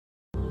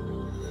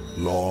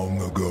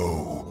Long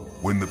ago,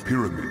 when the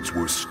pyramids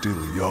were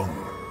still young,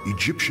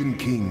 Egyptian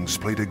kings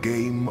played a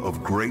game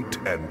of great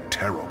and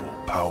terrible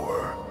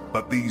power.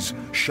 But these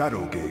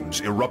shadow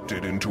games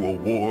erupted into a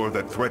war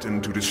that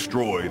threatened to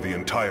destroy the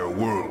entire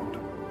world,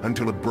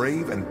 until a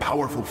brave and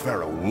powerful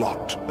pharaoh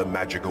locked the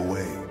magic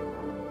away,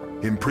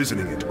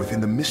 imprisoning it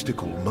within the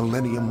mystical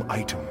Millennium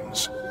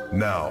Items.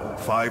 Now,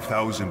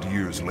 5,000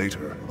 years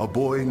later, a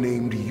boy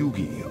named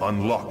Yugi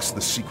unlocks the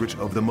secret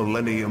of the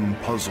Millennium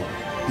Puzzle.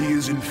 He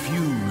is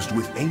infused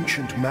with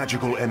ancient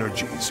magical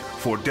energies,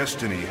 for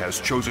destiny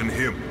has chosen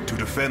him to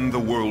defend the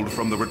world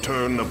from the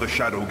return of the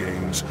Shadow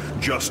Games,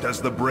 just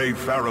as the brave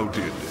pharaoh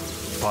did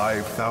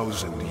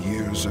 5,000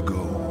 years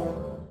ago.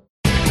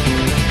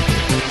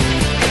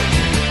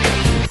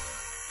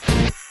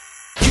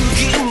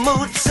 Yugi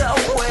Muto,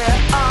 where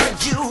are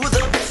you?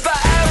 The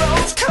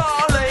pharaoh's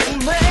calling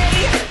me.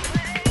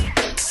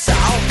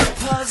 Solve the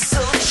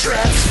puzzle,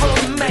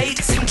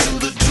 transformate into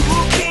the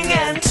Dual King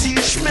and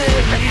teach me.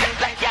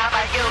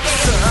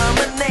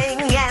 Summoning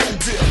and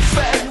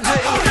defending.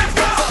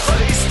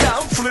 Face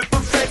down, flip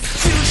effect.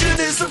 Fusion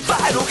is the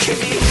vital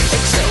key.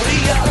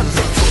 Exodia,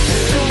 the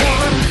forbidden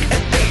one.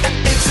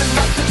 It's in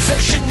my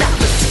possession now.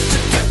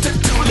 The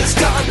duel is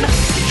done.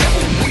 Yo,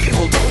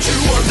 wheel, don't you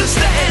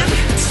understand?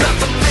 It's not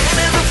the man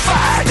in the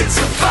fight, it's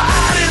the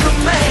fight in the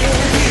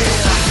man.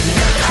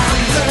 Yeah,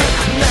 I'm the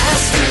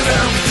master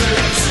of the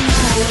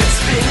duel.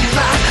 It's been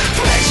my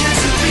pleasure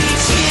to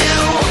meet you.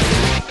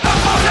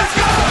 Oh, let's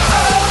go!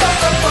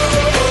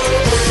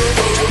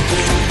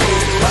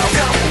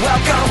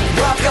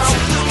 Welcome to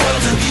the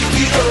world of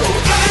Yu-Gi-Oh!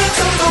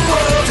 Into the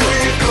world we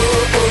go.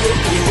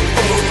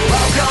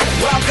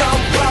 Welcome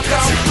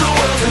to the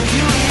world of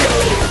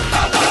Yu-Gi-Oh!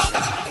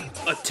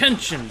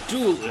 Attention,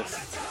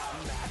 duelists!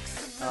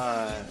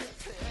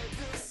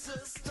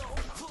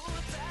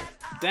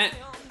 That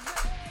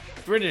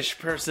British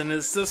person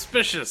is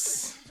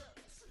suspicious.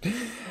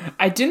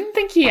 I didn't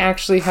think he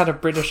actually had a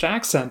British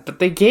accent, but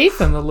they gave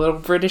him a little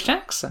British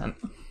accent.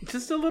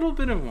 Just a little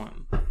bit of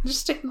one.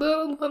 Just a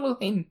little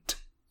hint.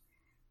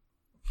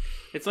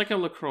 It's like a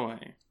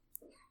LaCroix.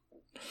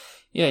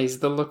 Yeah, he's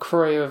the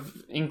LaCroix of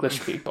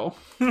English people.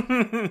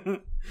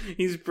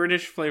 He's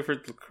British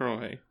flavored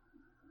LaCroix.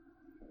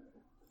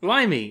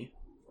 Limey.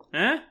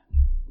 Huh?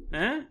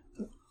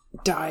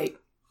 Die.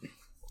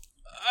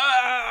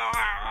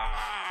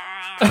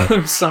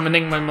 I'm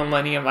summoning my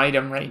Millennium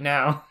Item right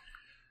now.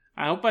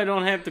 I hope I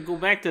don't have to go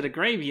back to the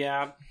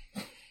graveyard.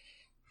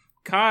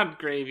 Cod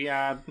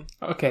graveyard.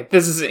 Okay,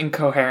 this is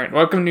incoherent.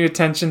 Welcome to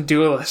Attention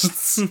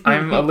Duelists.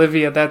 I'm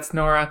Olivia, that's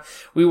Nora.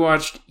 We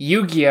watched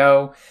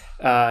Yu-Gi-Oh!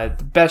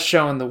 The best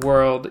show in the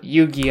world,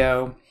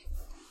 Yu-Gi-Oh!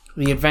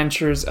 The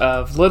adventures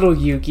of Little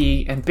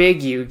Yugi and Big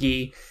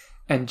Yugi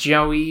and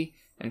Joey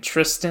and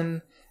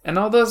Tristan and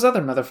all those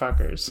other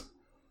motherfuckers.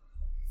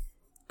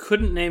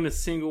 Couldn't name a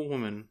single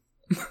woman.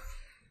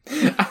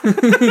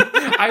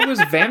 I was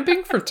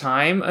vamping for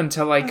time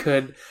until I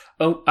could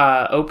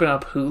open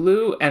up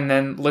Hulu and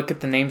then look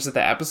at the names of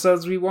the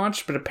episodes we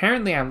watched, but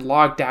apparently I'm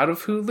logged out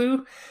of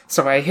Hulu,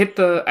 so I hit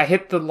the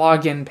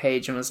login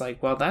page and was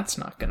like, well, that's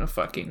not gonna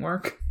fucking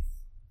work.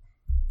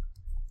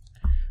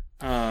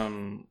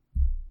 Well,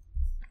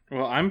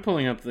 I'm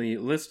pulling up the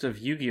list of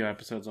Yu-Gi-Oh!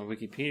 Episodes on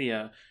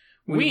Wikipedia.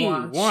 We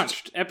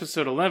watched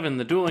episode 11,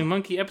 The Dueling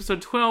Monkey,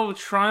 episode 12,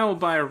 Trial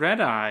by Red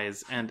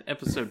Eyes, and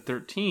episode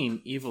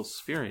 13, Evil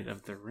Spirit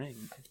of the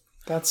Ring.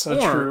 That's so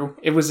true.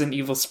 It was an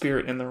evil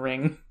spirit in the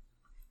ring.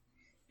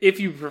 If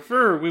you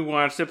prefer, we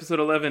watched episode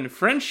 11,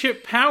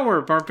 Friendship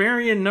Power,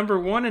 Barbarian number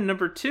 1 and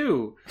number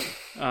 2.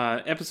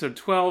 Episode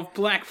 12,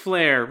 Black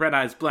Flare, Red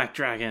Eyes Black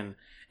Dragon.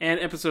 And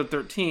episode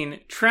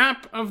 13,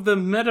 Trap of the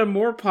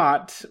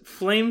Metamorpot,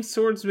 Flame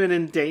Swordsman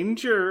in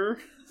Danger.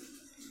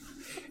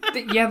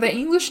 Yeah, the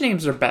English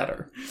names are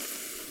better.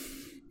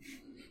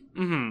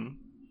 Mm-hmm.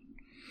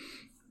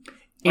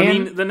 I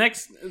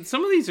mean,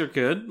 some of these are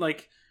good.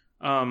 Like,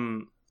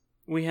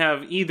 we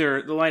have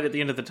either The Light at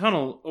the End of the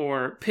Tunnel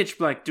or Pitch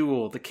Black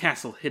Duel, The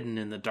Castle Hidden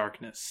in the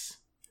Darkness.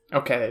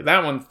 Okay,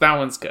 that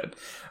one's good.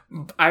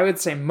 I would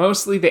say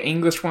mostly the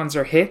English ones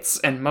are hits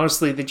and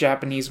mostly the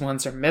Japanese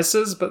ones are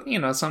misses, but,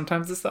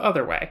 sometimes it's the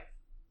other way.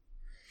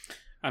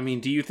 I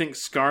mean, do you think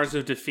Scars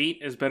of Defeat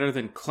is better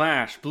than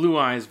Clash, Blue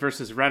Eyes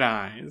versus Red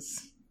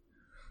Eyes?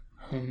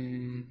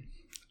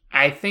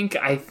 I think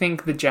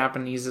the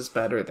Japanese is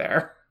better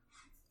there.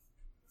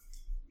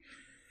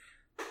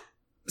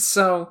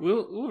 So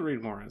we'll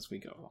read more as we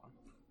go along.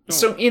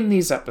 So in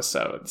these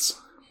episodes,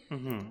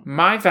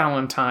 my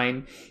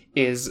Valentine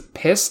is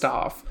pissed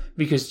off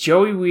because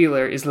Joey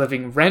Wheeler is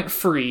living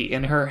rent-free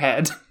in her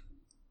head.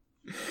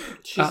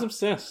 She's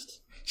obsessed.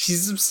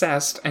 She's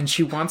obsessed, and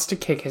she wants to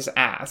kick his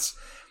ass.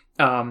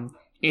 And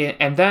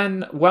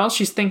then, while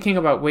she's thinking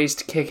about ways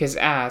to kick his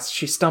ass,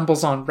 she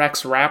stumbles on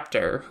Rex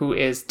Raptor, who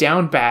is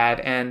down bad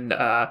and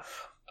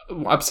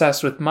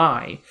obsessed with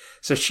Mai.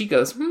 So she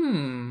goes,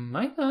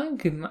 I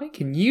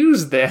can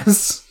use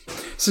this.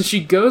 So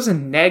she goes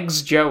and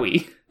negs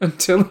Joey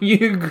until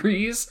he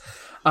agrees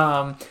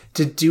to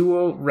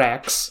duo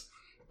Rex.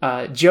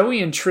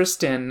 Joey and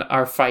Tristan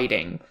are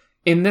fighting.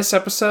 In this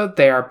episode,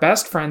 they are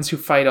best friends who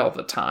fight all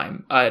the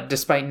time,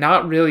 despite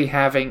not really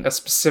having a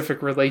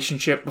specific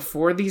relationship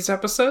before these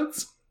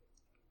episodes.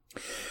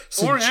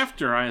 Or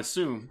after, I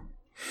assume.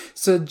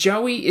 So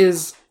Joey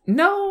is...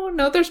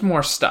 No, there's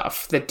more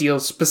stuff that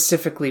deals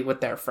specifically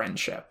with their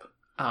friendship.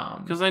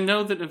 Because I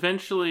know that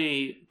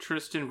eventually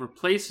Tristan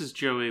replaces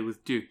Joey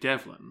with Duke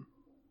Devlin.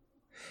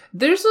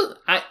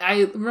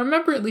 I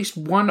remember at least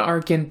one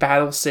arc in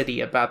Battle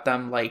City about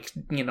them,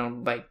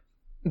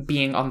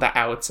 being on the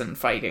outs and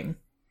fighting.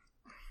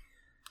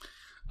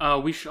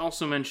 We should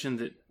also mention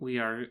that we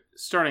are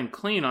starting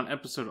clean on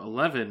episode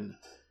 11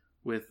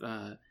 with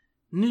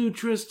new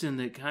Tristan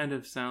that kind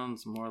of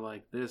sounds more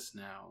like this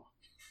now.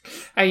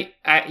 I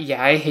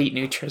hate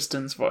new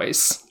Tristan's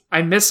voice.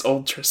 I miss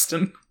old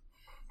Tristan.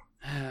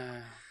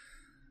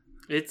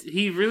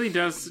 He really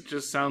does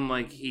just sound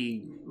like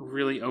he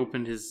really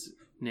opened his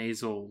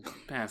nasal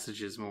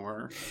passages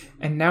more.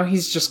 And now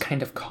he's just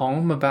kind of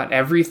calm about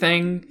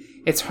everything.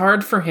 It's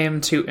hard for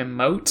him to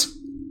emote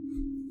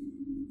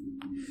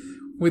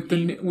with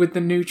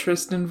the new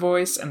Tristan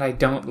voice, and I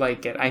don't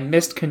like it. I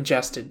missed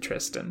congested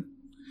Tristan.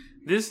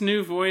 This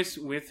new voice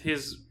with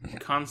his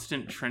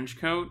constant trench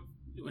coat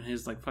and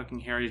his fucking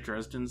Harry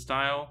Dresden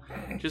style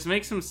just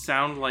makes him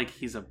sound like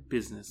he's a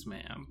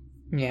businessman.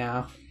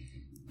 Yeah.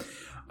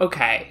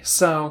 Okay,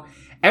 so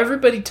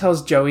everybody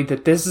tells Joey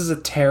that this is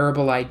a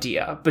terrible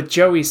idea, but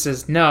Joey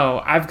says,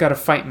 no, I've got to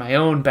fight my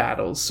own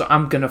battles, so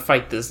I'm going to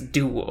fight this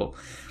duel.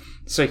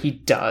 So he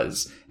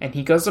does, and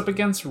he goes up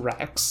against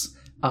Rex,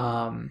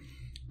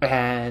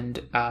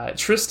 and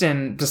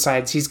Tristan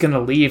decides he's going to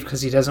leave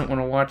because he doesn't want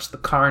to watch the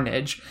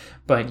carnage,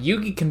 but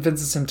Yugi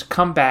convinces him to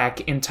come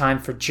back in time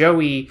for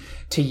Joey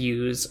to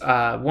use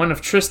one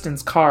of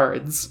Tristan's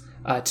cards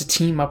to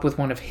team up with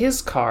one of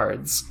his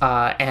cards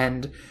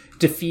and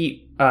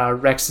defeat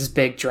Rex's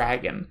big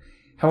dragon.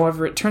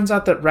 However, it turns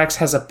out that Rex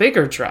has a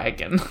bigger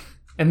dragon,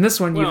 and this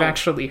one you've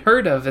actually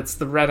heard of. It's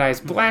the Red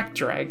Eyes Black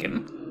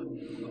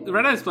Dragon. The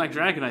Red Eyes Black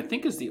Dragon, I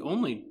think, is the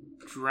only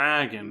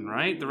dragon,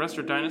 right? The rest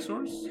are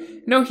dinosaurs?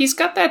 No, he's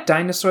got that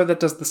dinosaur that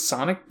does the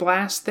Sonic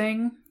Blast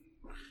thing.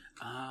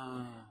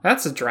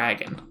 That's a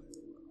dragon.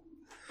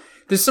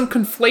 There's some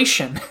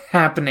conflation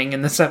happening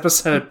in this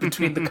episode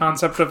between the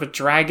concept of a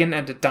dragon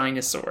and a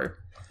dinosaur.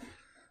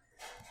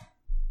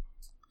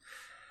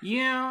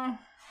 Yeah.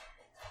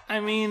 I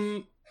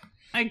mean,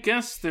 I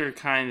guess they're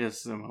kind of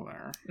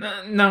similar.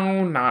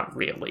 No, not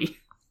really.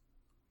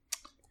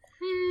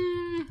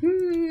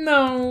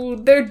 No,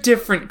 they're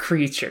different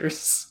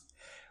creatures.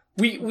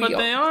 But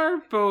they are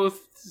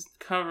both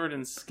covered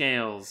in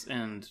scales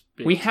and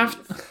big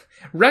teeth.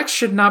 Rex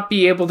should not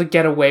be able to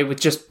get away with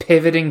just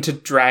pivoting to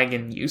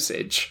dragon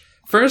usage.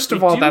 First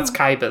of all, that's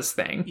Kaiba's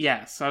thing.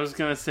 Yes, I was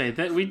going to say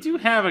that we do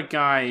have a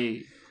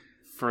guy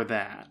for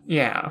that.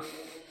 Yeah.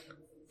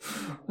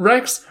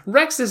 Rex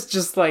is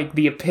just like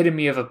the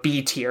epitome of a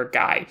B-tier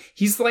guy.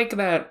 He's like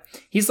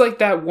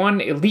that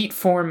one Elite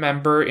Four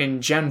member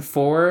in Gen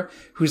 4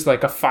 who's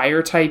like a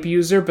fire type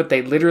user, but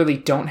they literally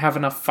don't have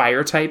enough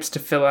fire types to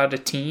fill out a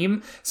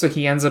team, so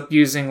he ends up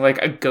using like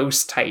a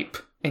ghost type.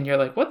 And you're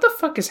like, what the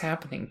fuck is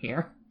happening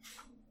here?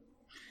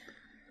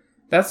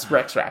 That's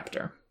Rex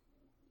Raptor.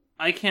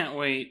 I can't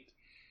wait.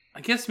 I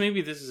guess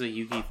maybe this is a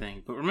Yugi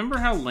thing, but remember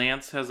how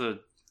Lance has a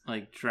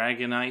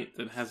Dragonite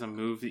that has a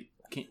move that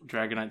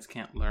Dragonites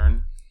can't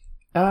learn?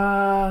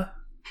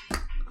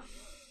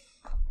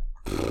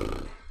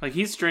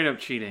 He's straight up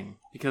cheating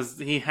because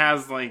he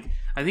has I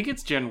think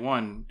it's Gen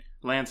 1.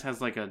 Lance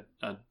has a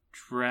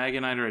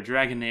Dragonite or a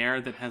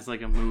Dragonair that has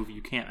a move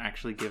you can't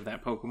actually give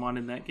that Pokemon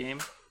in that game.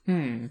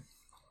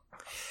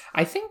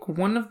 I think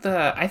one of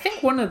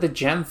the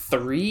Gen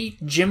 3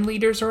 gym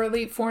leaders or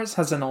Elite Fours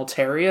has an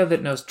Altaria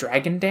that knows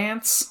Dragon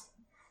Dance,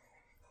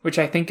 which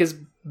I think is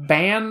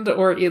banned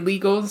or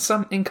illegal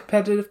in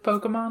competitive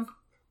Pokemon.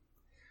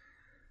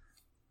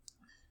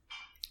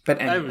 But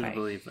anyway. I would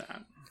believe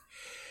that.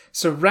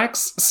 So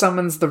Rex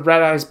summons the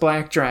Red Eyes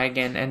Black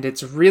Dragon, and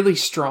it's really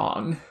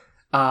strong.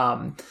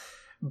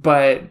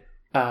 But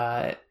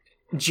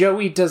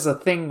Joey does a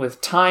thing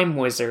with Time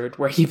Wizard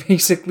where he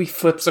basically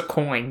flips a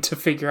coin to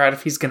figure out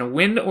if he's going to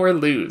win or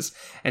lose.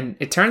 And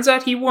it turns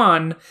out he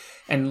won.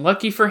 And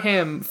lucky for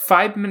him,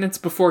 5 minutes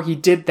before he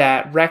did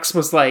that, Rex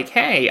was like,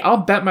 hey, I'll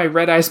bet my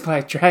Red Eyes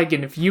Black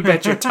Dragon if you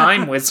bet your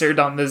Time Wizard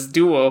on this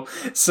duel.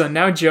 So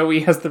now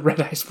Joey has the Red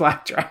Eyes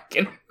Black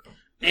Dragon.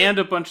 And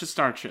a bunch of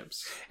star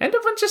chips.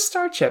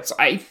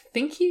 I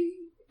think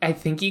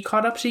he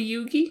caught up to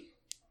Yugi.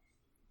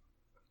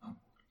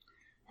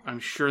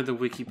 I'm sure the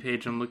wiki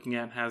page I'm looking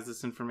at has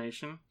this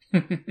information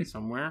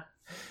somewhere.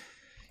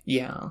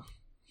 Yeah.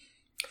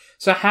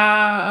 So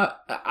how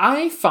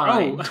I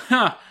find...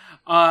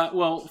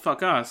 well,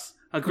 fuck us.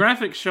 A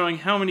graphic showing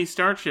how many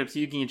star chips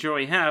Yugi and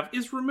Joey have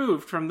is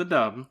removed from the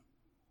dub.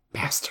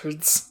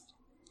 Bastards.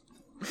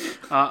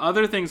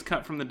 Other things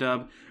cut from the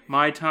dub.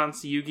 Mai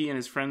taunts Yugi and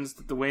his friends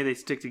that the way they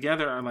stick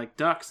together are like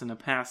ducks in a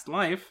past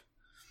life.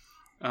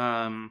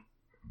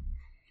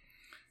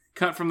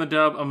 Cut from the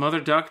dub, a mother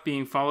duck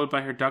being followed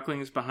by her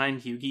ducklings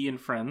behind Yugi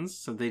and friends.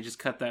 So they just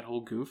cut that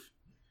whole goof.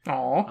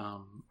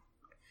 Aww.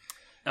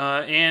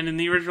 And in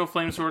the original,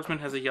 Flame Swordsman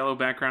has a yellow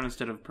background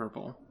instead of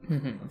purple.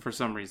 For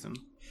some reason.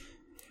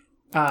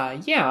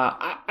 Yeah,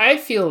 I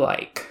feel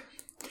like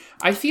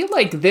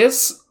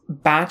this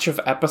batch of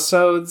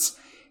episodes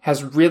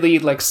has really,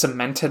 like,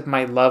 cemented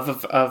my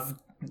love of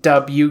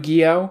dub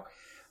Yu-Gi-Oh!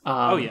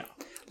 Oh, yeah.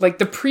 Like,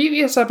 the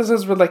previous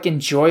episodes were, like,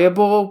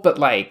 enjoyable, but,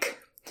 like,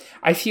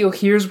 I feel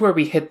here's where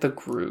we hit the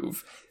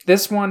groove.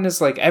 This one is,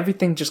 like,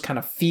 everything just kind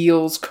of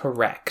feels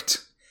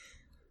correct.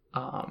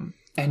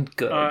 And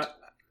good.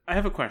 I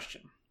have a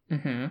question.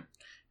 Mm-hmm.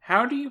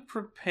 How do you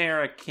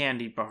prepare a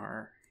candy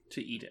bar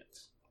to eat it?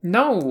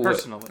 No.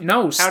 Personally.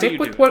 No, How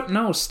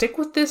stick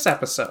with this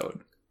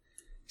episode.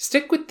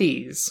 Stick with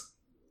these.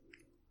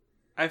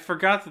 I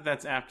forgot that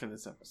that's after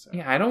this episode.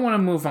 Yeah, I don't want to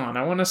move on.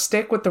 I want to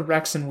stick with the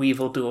Rex and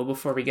Weevil duel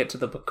before we get to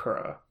the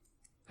Bakura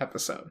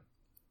episode.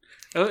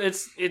 Oh,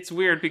 it's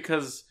weird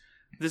because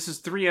this is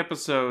 3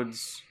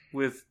 episodes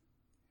with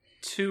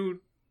 2...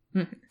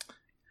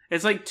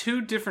 It's like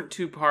 2 different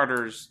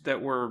 2-parters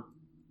that were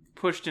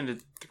pushed into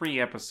 3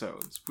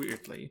 episodes,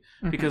 weirdly.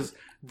 Because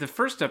the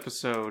first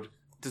episode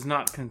does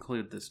not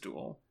conclude this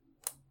duel.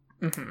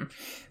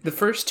 The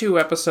first 2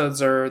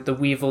 episodes are the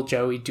Weevil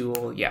Joey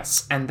duel,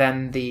 yes. And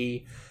then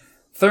the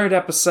 3rd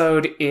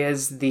episode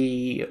is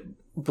the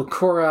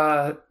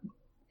Bakura...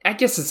 I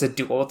guess it's a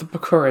duel, the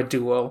Bakura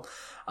duel.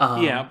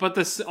 Yeah, but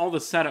all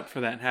the setup for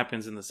that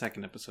happens in the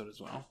 2nd episode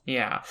as well.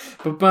 Yeah,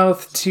 but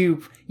both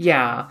 2...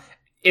 Yeah,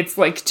 it's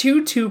like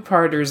 2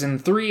 2-parters in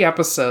 3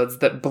 episodes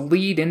that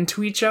bleed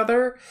into each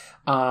other,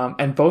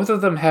 and both of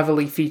them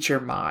heavily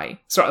feature Mai.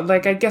 So,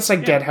 like, I guess I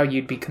get how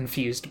you'd be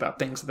confused about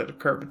things that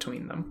occur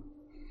between them.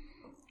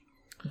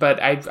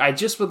 But I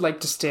just would like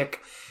to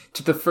stick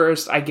to the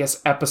first, I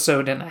guess,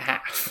 episode and a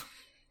half.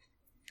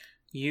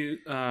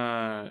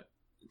 The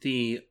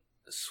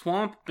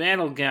Swamp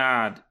Battle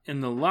God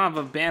and the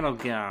Lava Battle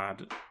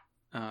God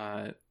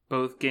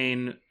both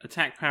gain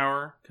attack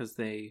power because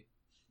they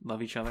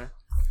love each other.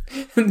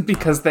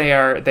 Because they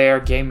are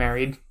gay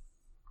married.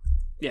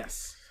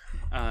 Yes.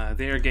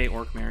 They are gay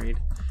orc married.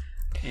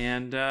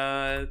 And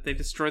they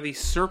destroy the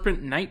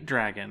Serpent Night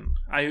Dragon.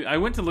 I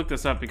went to look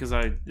this up because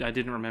I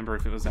didn't remember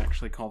if it was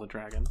actually called a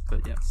dragon.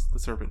 But yes, the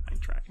Serpent Night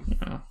Dragon.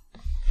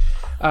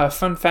 Yeah.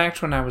 Fun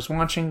fact, when I was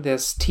watching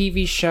this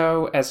TV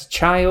show as a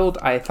child,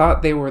 I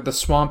thought they were the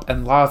Swamp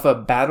and Lava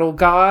Battle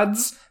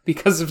Gods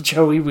because of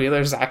Joey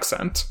Wheeler's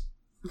accent.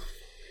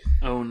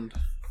 Owned.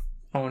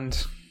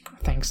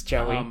 Thanks,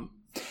 Joey.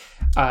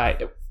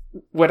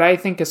 What I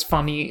think is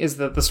funny is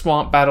that the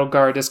Swamp Battle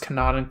Guard is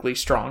canonically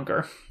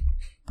stronger.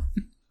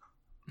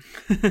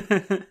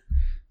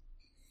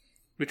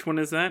 Which one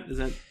is that? Is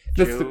that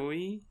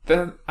Joey?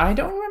 I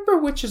don't remember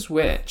which is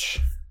which.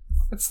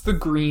 It's the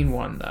green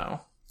one,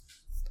 though.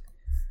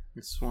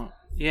 The swamp.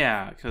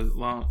 Yeah, because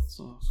swamp.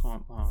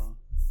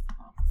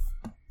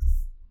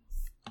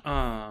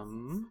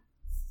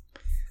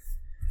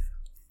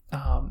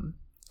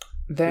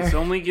 This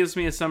only gives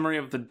me a summary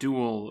of the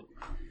duel,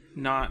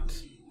 not.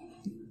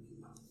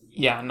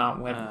 Yeah,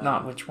 not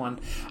which one.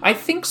 I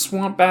think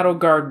Swamp Battle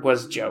Guard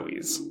was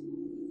Joey's.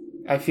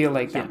 I feel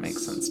like that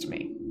makes sense to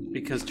me.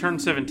 Because turn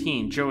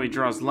 17, Joey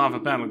draws Lava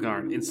Battle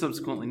Guard and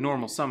subsequently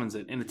normal summons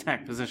it in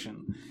attack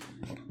position.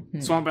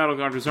 Swamp Battle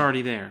Guard was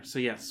already there. So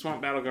yes,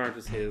 Swamp Battle Guard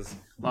was his.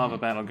 Lava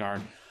Battle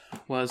Guard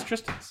was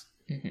Tristan's.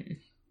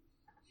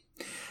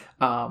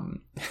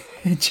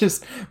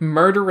 Just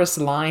murderous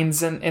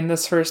lines in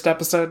this first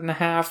episode and a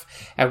half.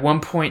 At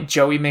one point,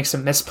 Joey makes a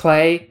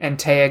misplay, and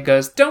Taya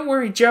goes, "Don't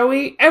worry,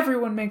 Joey.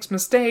 Everyone makes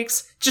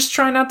mistakes. Just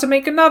try not to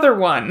make another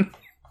one."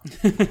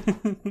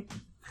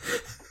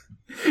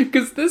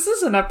 Because this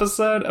is an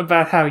episode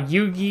about how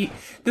Yugi...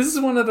 This is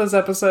one of those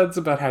episodes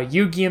about how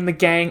Yugi and the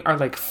gang are,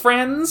 like,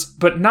 friends,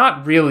 but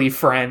not really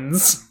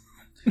friends.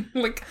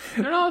 Like,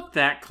 they're not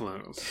that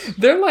close.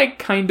 They're, like,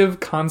 kind of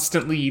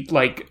constantly,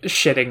 like,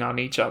 shitting on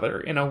each other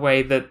in a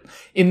way that,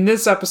 in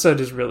this episode,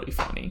 is really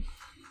funny.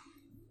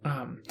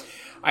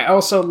 I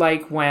also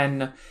like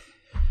when,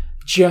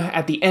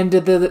 at the end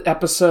of the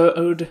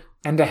episode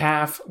and a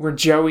half, where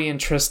Joey and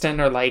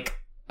Tristan are, like,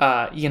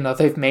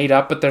 they've made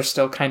up, but they're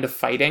still kind of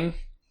fighting.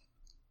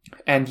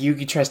 And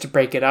Yugi tries to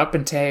break it up,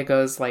 and Taya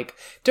goes, like,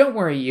 "Don't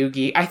worry,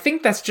 Yugi. I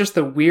think that's just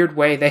the weird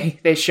way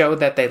they show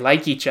that they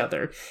like each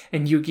other."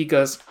 And Yugi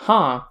goes,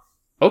 "Huh,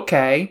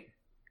 okay.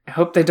 I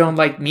hope they don't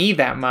like me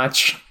that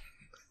much."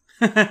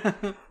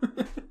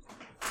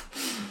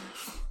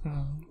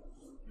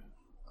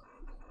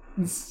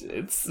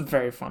 It's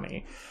very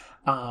funny.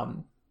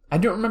 I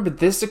don't remember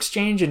this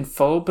exchange in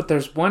full, but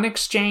there's one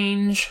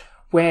exchange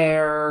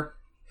where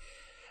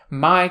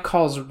Mai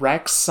calls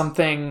Rex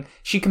something...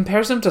 She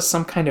compares him to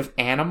some kind of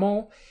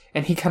animal,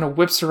 and he kind of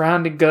whips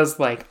around and goes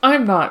like,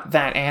 "I'm not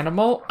that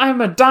animal, I'm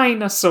a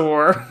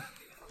dinosaur."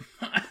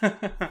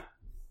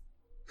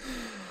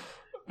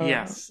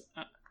 Yes.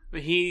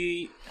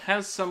 He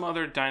has some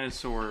other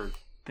dinosaur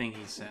thing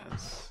he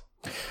says.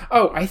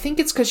 Oh, I think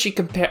it's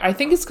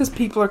because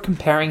people are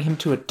comparing him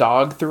to a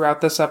dog throughout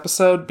this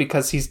episode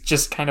because he's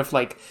just kind of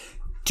like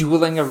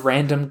dueling a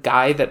random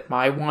guy that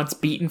Mai wants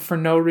beaten for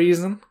no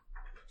reason.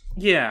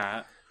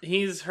 Yeah,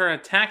 he's her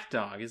attack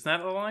dog. Is that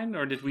a line,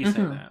 or did we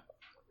say that?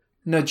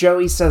 No,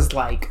 Joey says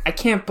like, I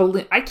can't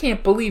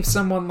believe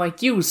someone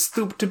like you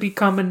stooped to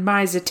becoming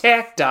Mai's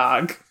attack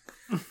dog.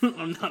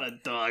 I'm not a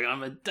dog.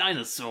 I'm a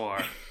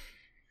dinosaur.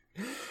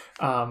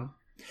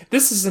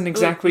 This isn't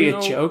exactly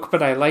a joke,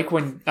 but I like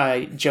when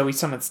Joey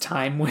summons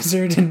Time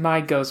Wizard and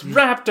Mai goes,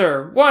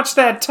 Raptor, watch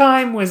that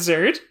Time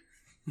Wizard!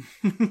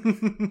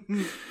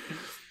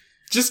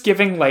 Just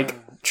giving,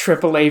 like,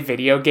 AAA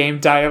video game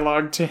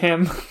dialogue to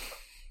him.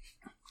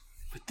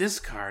 With this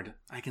card,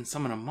 I can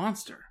summon a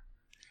monster.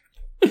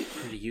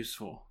 Pretty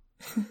useful.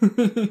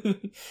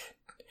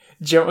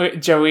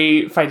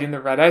 Joey fighting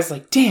the Red Eyes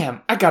like,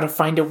 damn, I gotta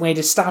find a way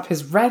to stop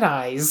his Red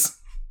Eyes.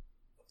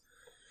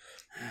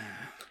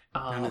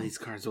 None of these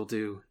cards will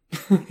do.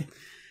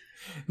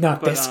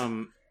 Not this.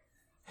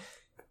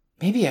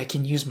 Maybe I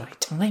can use my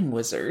Time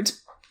Wizard.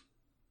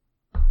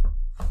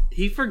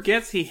 He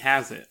forgets he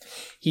has it.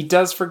 He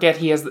does forget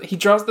he has. He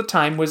draws the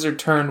Time Wizard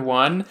turn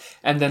 1,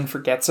 and then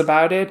forgets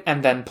about it,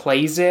 and then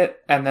plays it,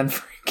 and then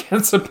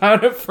forgets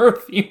about it for a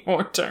few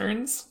more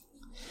turns.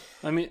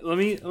 Let's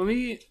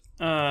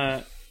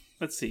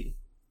see.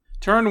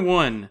 Turn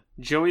 1.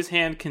 Joey's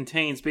hand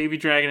contains Baby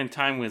Dragon and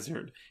Time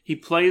Wizard. He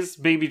plays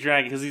Baby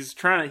Dragon because he's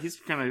trying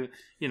to,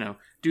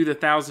 do the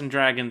Thousand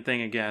Dragon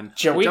thing again.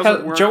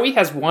 Joey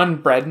has one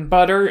bread and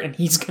butter, and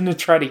he's gonna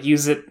try to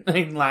use it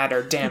in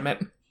ladder. Damn it!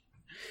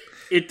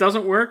 It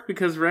doesn't work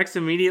because Rex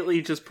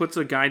immediately just puts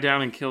a guy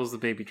down and kills the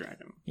Baby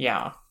Dragon.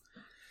 Yeah.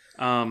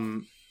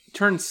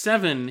 Turn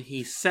 7,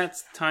 he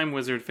sets Time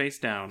Wizard face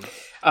down.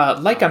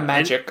 Like a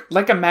magic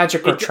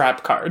or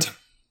trap card.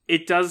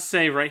 It does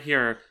say right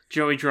here,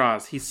 Joey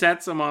draws. He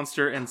sets a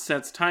monster and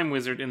sets Time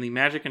Wizard in the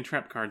magic and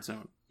trap card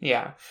zone.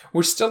 Yeah.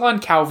 We're still on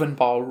Calvin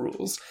Ball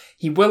rules.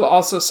 He will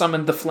also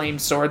summon the Flame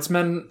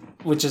Swordsman,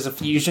 which is a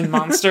fusion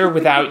monster,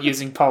 without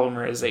using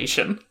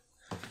polymerization.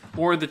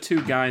 Or the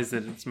two guys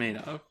that it's made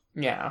of.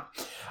 Yeah.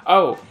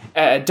 Oh,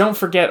 don't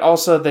forget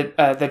also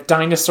that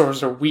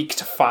dinosaurs are weak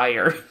to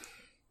fire.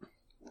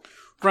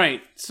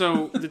 Right.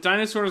 So the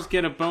dinosaurs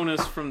get a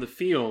bonus from the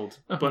field,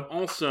 but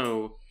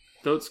also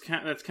that's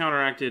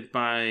counteracted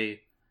by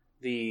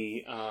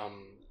the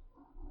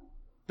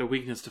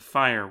weakness to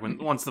fire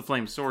once the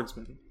Flame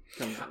Swordsman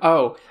comes out.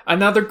 Oh,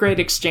 another great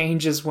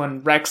exchange is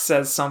when Rex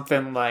says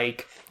something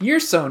like, "You're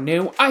so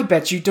new, I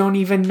bet you don't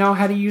even know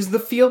how to use the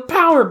field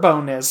power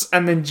bonus."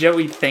 And then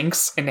Joey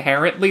thinks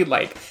inherently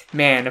like,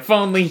 man, if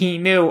only he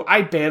knew,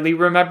 I barely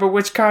remember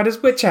which card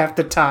is which half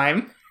the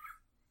time.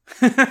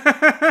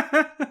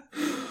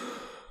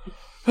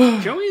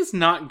 Joey is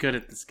not good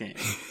at this game.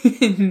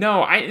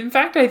 No, in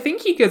fact, I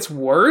think he gets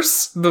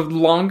worse the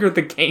longer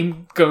the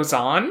game goes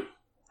on.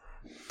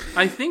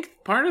 I think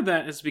part of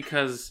that is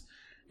because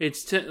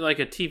it's like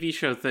a TV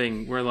show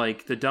thing where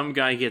like the dumb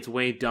guy gets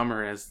way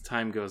dumber as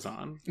time goes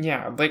on.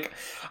 Yeah, like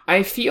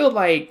I feel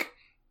like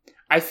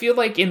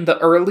in the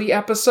early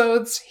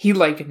episodes he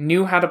like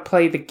knew how to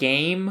play the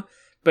game,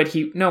 but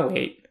he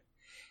only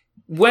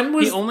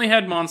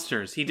had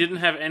monsters. He didn't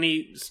have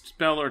any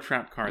spell or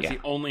trap cards. Yeah. He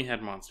only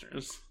had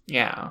monsters.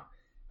 Yeah.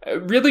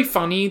 Really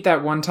funny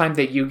that one time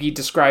that Yugi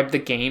described the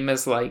game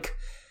as like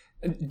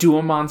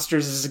Duel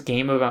Monsters is a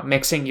game about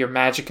mixing your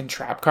magic and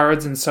trap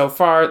cards, and so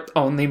far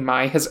only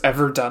Mai has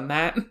ever done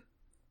that.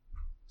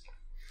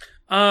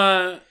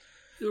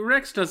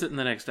 Rex does it in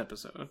the next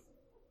episode.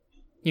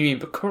 You mean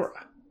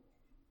Bakura?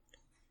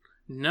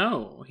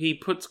 No, he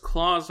puts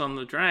claws on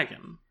the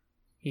dragon.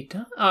 He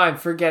does? Oh, I'm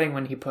forgetting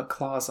when he put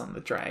claws on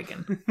the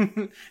dragon.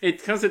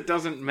 It's because it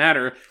doesn't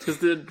matter, because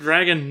the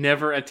dragon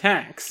never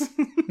attacks.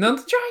 No,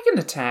 the dragon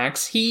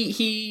attacks.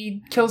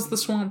 He kills the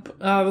swamp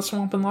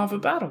and lava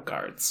battle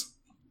guards.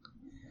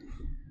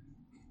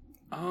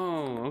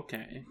 Oh,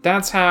 okay.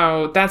 That's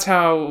how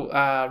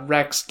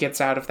Rex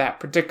gets out of that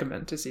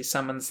predicament, as he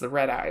summons the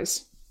Red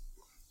Eyes.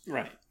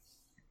 Right.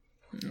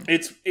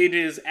 It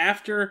is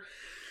after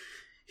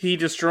he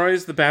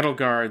destroys the battle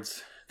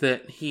guards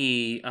that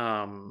he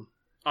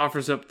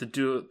offers up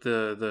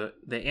the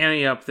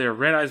ante up their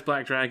Red Eyes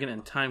Black Dragon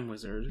and Time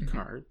Wizard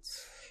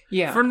cards.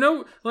 Yeah. For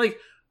no why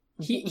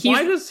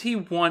does he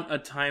want a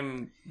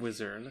Time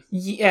Wizard?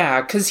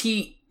 Yeah, because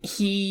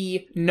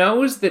he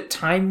knows that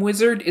Time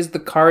Wizard is the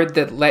card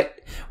that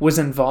was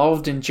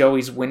involved in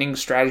Joey's winning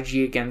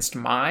strategy against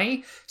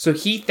Mai. So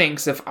he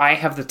thinks if I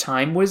have the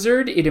Time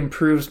Wizard, it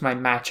improves my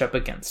matchup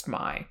against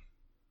Mai.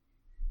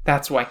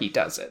 That's why he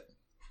does it.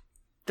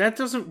 That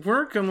doesn't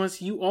work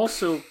unless you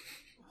also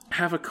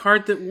have a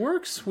card that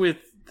works with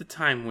the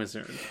Time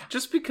Wizard.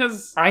 Just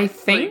because I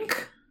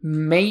think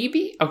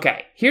maybe.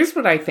 Okay, here's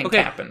what I think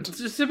happened.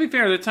 Just to be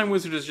fair, the Time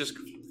Wizard is just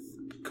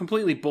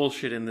completely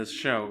bullshit in this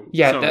show.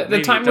 Yeah, so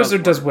the Time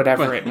Wizard does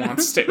whatever it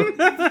wants to.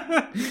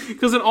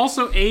 Because it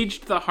also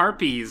aged the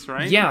harpies,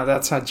 right? Yeah,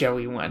 that's how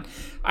Joey went.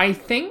 I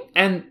think,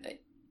 and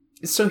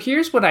so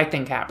here's what I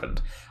think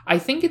happened. I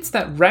think it's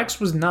that Rex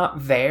was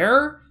not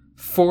there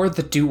for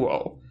the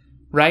duel,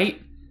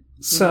 right?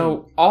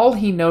 So all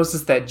he knows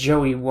is that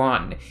Joey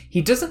won.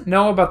 He doesn't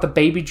know about the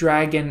Baby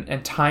Dragon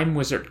and Time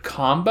Wizard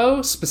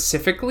combo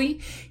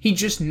specifically. He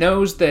just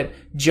knows that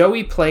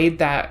Joey played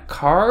that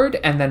card,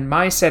 and then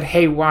Mai said,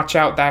 hey, watch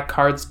out, that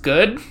card's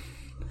good.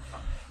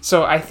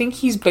 So I think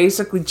he's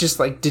basically just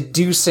like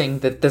deducing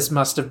that this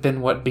must have been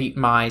what beat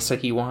Mai, so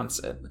he wants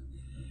it.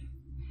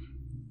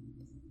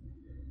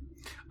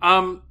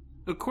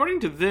 According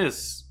to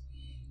this,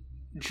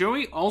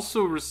 Joey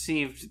also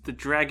received the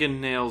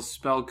Dragon Nails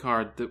spell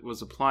card that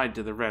was applied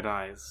to the Red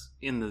Eyes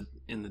in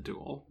the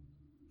duel.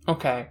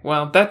 Okay,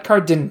 well, that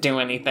card didn't do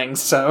anything,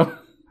 so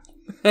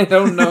I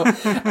don't know.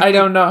 I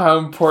don't know how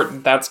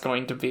important that's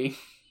going to be.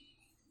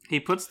 He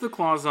puts the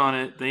claws on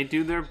it, they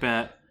do their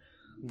bet.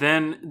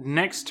 Then,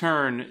 next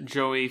turn,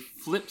 Joey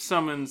flip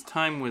summons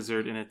Time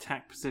Wizard in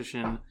attack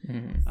position,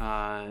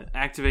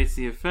 activates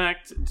the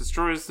effect,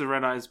 destroys the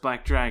Red Eyes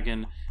Black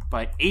Dragon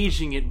by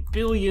aging it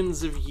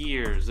billions of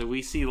years. And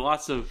we see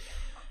lots of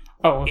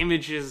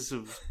images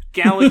of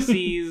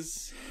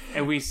galaxies,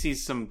 and we see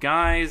some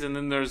guys, and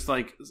then there's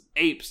like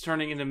apes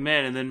turning into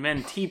men, and then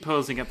men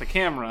T-posing at the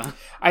camera.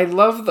 I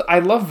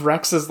love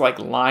Rex's like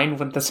line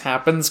when this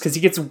happens, because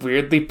he gets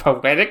weirdly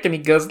poetic, and he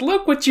goes,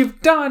 "Look what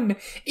you've done!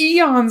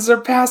 Eons are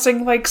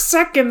passing like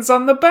seconds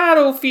on the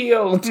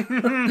battlefield!"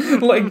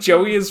 Like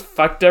Joey has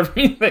fucked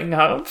everything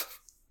up.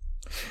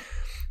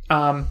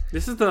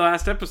 This is the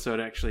last episode,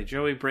 actually.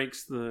 Joey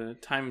breaks the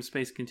time and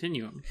space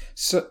continuum.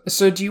 So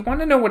do you want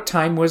to know what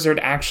Time Wizard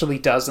actually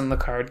does in the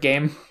card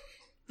game?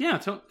 Yeah,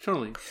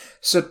 totally.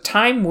 So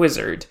Time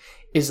Wizard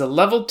is a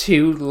level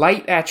 2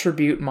 light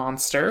attribute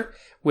monster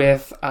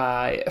with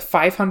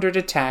 500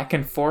 attack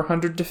and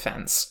 400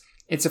 defense.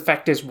 Its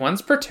effect is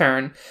once per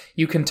turn.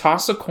 You can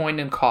toss a coin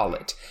and call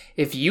it.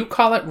 If you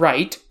call it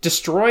right,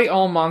 destroy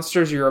all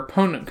monsters your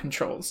opponent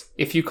controls.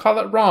 If you call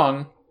it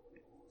wrong,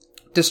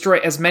 destroy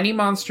as many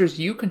monsters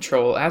you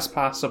control as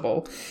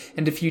possible,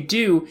 and if you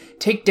do,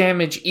 take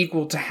damage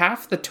equal to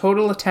half the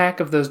total attack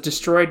of those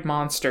destroyed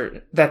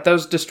monsters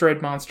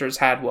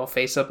had while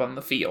face up on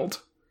the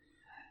field.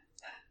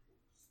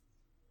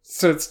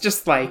 So it's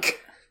just like,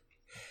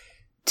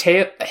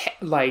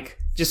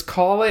 just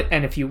call it,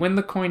 and if you win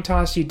the coin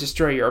toss, you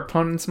destroy your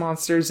opponent's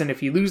monsters, and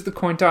if you lose the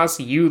coin toss,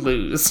 you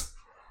lose.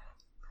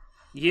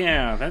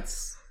 Yeah,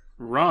 that's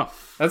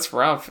rough. That's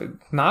rough.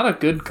 Not a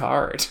good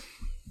card.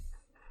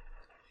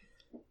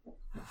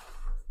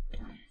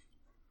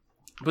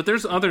 But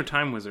there's other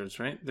Time Wizards,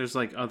 right? There's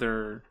like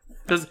other...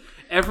 Does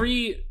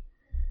every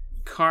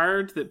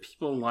card that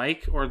people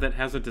like, or that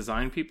has a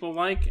design people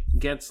like,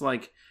 gets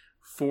like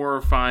 4 or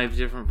 5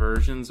 different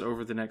versions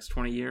over the next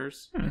 20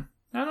 years?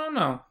 I don't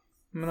know.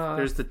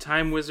 There's the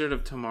Time Wizard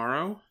of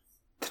Tomorrow,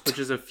 which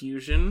is a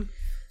fusion.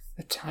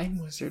 The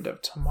Time Wizard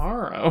of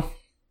Tomorrow?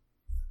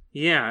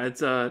 Yeah,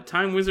 it's a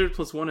Time Wizard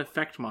plus 1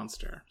 effect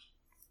monster.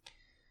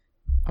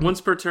 Once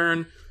per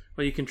turn,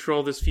 while you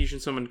control this fusion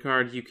summon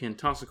card, you can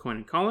toss a coin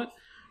and call it.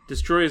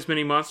 Destroy as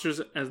many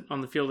monsters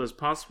on the field as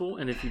possible,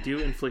 and if you do,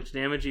 inflict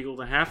damage equal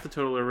to half the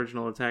total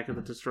original attack of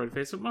the destroyed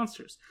face-up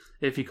monsters.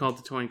 If you called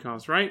the coin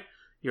toss right,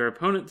 your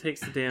opponent takes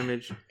the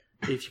damage.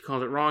 If you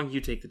called it wrong, you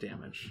take the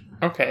damage.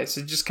 Okay,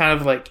 so just kind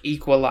of like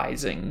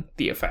equalizing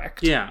the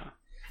effect. Yeah.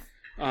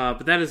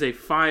 But that is a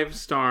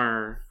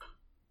 5-star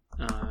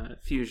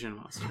fusion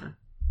monster.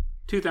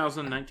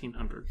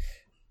 1900.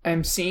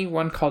 I'm seeing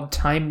one called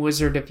Time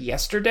Wizard of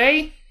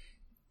Yesterday.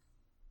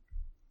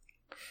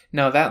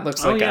 No, that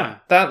looks like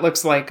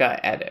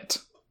a edit.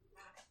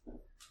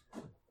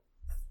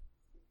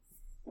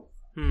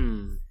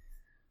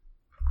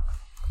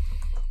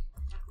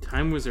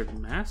 Time Wizard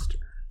Master.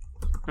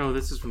 Oh,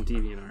 this is from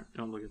DeviantArt.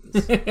 Don't look at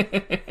this.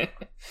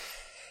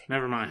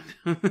 Never mind.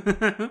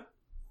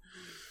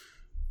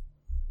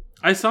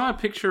 I saw a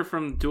picture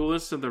from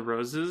Duelists of the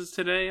Roses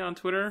today on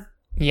Twitter.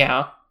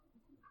 Yeah.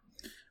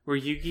 Where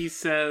Yugi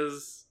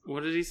says,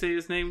 what did he say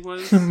his name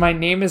was? My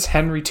name is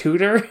Henry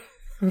Tudor.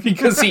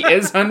 Because he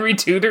is Henry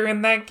Tudor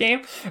in that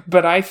game,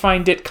 but I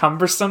find it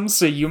cumbersome,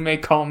 so you may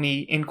call me,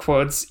 in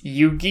quotes,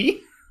 Yugi.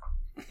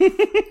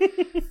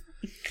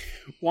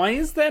 Why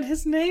is that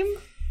his name?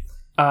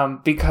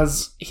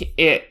 Because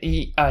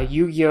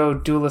Yu-Gi-Oh!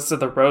 Duelists of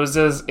the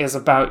Roses is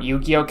about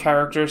Yu-Gi-Oh!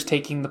 Characters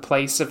taking the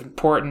place of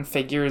important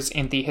figures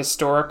in the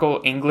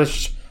historical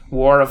English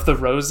War of the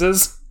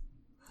Roses.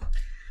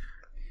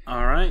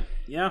 Alright,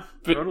 yeah,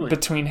 totally.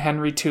 Between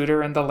Henry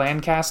Tudor and the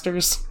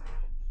Lancasters.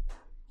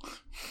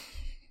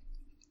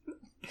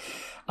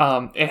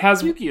 It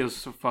has Yu-Gi-Oh's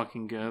so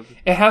fucking good.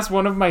 It has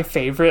one of my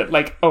favorite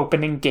like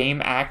opening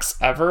game acts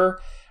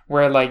ever,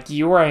 where like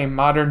you are a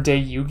modern day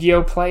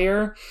Yu-Gi-Oh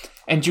player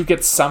and you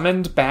get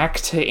summoned back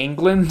to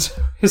England,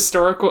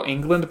 historical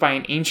England, by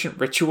an ancient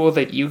ritual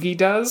that Yugi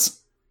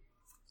does.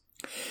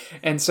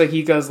 And so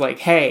he goes like,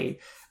 "Hey,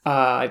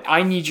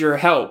 I need your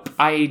help.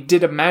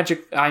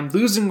 I'm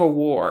losing a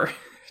war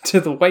to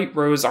the White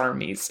Rose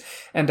armies,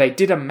 and I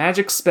did a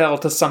magic spell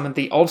to summon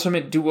the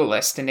ultimate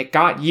duelist, and it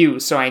got you,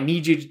 so I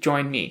need you to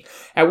join me."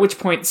 At which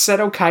point,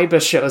 Seto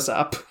Kaiba shows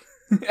up.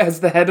 as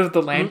the head of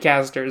the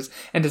Lancasters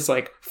and is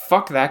like,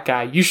 fuck that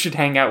guy, you should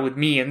hang out with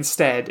me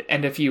instead.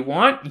 And if you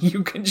want,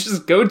 you can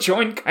just go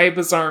join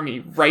Kaiba's army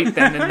right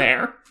then and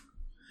there.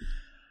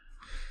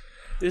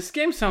 This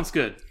game sounds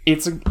good.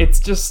 It's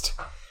just...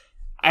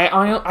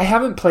 I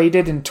haven't played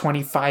it in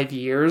 25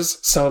 years,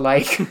 so,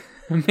 like,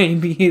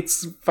 maybe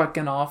it's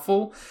fucking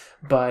awful,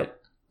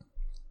 but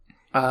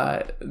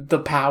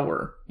the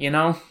power, you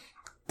know?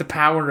 The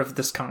power of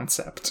this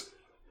concept.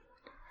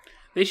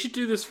 They should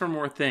do this for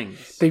more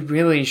things. They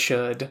really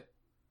should.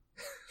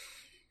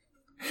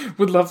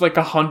 Would love, like,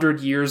 100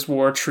 Years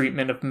War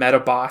treatment of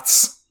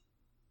Metabots.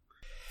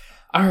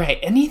 Alright,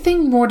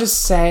 anything more to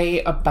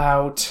say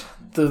about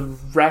the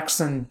Rex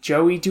and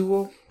Joey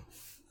duel?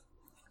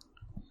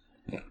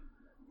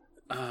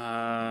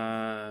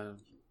 I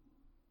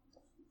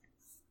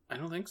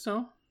don't think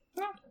so.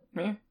 No,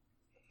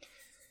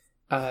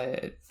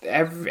 yeah.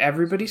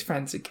 Everybody's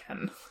friends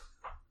again.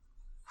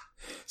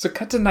 So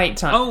cut to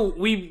nighttime. Oh,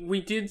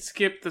 we did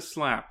skip the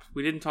slap.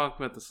 We didn't talk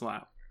about the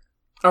slap.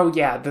 Oh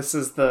yeah, this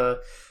is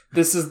the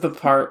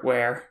part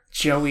where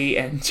Joey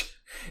and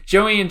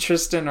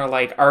Tristan are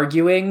like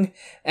arguing,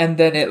 and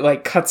then it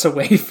like cuts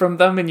away from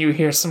them and you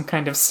hear some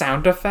kind of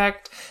sound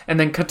effect, and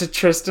then cut to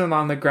Tristan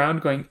on the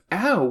ground going,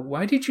 "Ow,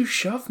 why did you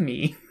shove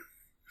me?"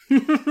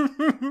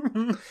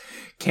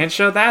 Can't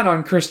show that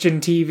on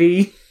Christian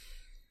TV.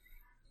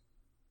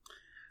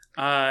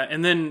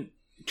 And then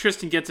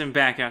Tristan gets him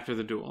back after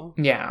the duel.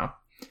 Yeah.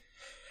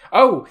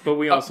 Oh, but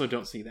we also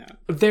don't see that.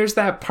 There's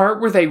that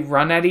part where they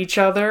run at each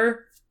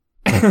other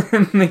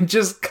and they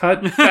just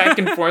cut back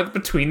and forth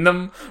between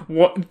them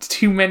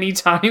too many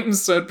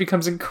times, so it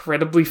becomes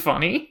incredibly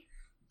funny.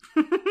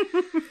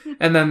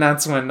 And then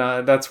that's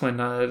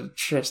when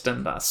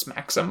Tristan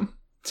smacks him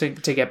to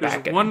get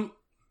back at him.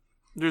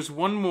 There's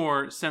one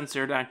more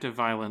censored act of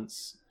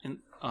violence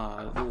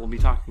that we'll be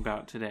talking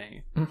about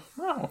today.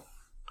 Oh,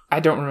 I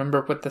don't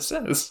remember what this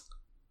is.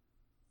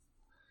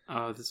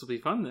 This will be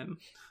fun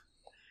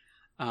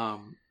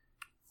then.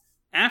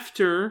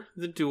 After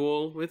the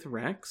duel with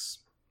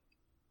Rex,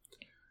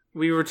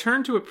 we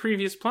return to a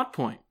previous plot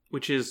point,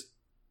 which is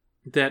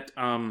that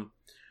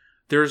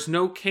there's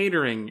no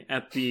catering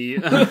at the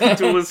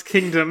Duelist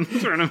Kingdom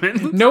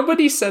tournament.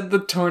 Nobody said the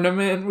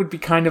tournament would be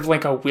kind of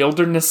like a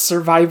wilderness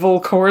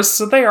survival course,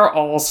 so they are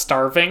all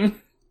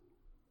starving.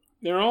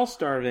 They're all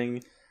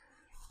starving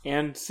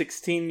and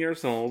 16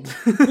 years old.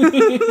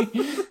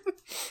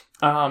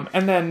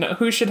 And then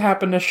who should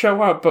happen to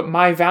show up but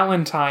my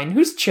Valentine,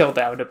 who's chilled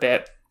out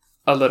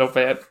a little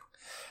bit.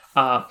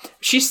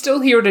 She's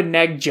still here to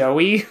neg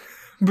Joey,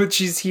 but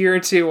she's here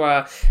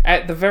to,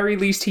 at the very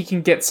least, he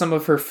can get some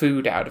of her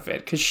food out of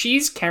it, because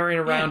she's carrying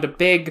around a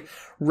big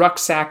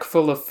rucksack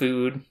full of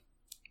food.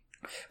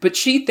 But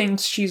she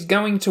thinks she's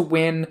going to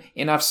win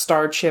enough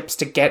star chips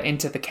to get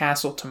into the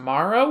castle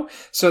tomorrow,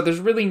 so there's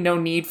really no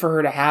need for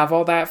her to have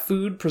all that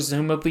food.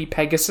 Presumably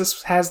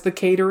Pegasus has the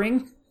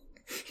catering.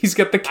 He's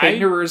got the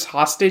caterers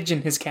hostage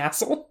in his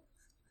castle.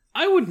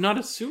 I would not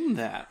assume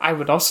that. I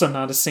would also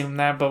not assume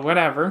that, but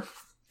whatever.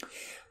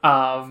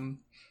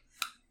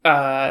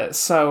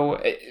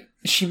 So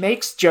she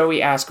makes Joey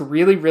ask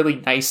really, really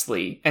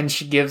nicely, and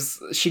she gives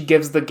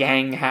the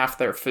gang half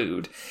their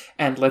food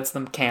and lets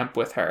them camp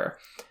with her.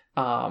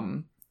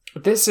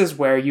 This is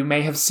where you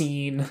may have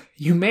seen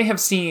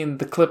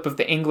the clip of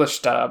the English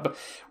dub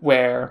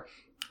where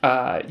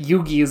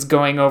Yugi is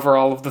going over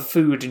all of the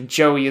food and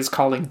Joey is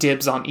calling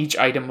dibs on each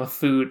item of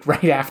food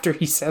right after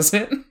he says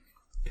it.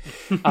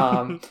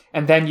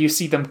 And then you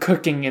see them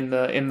cooking in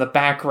the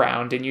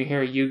background, and you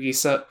hear Yugi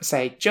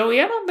say,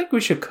 "Joey, I don't think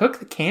we should cook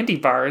the candy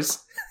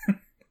bars."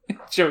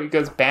 Joey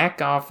goes,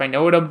 "Back off, I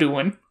know what I'm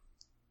doing."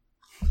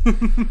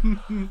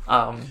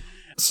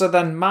 So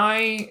then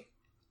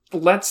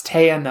lets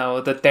Taya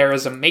know that there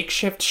is a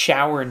makeshift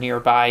shower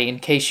nearby in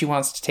case she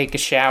wants to take a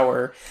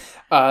shower.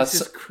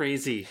 This is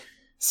crazy.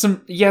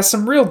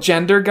 Some real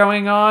gender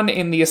going on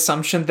in the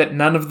assumption that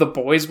none of the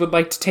boys would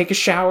like to take a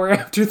shower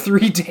after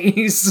 3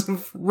 days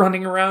of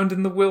running around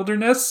in the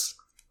wilderness.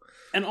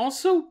 And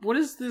also, what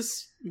is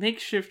this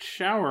makeshift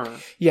shower?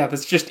 Yeah,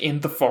 that's just in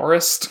the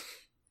forest.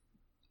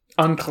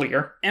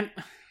 Unclear. And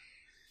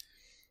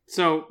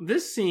so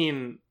this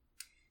scene,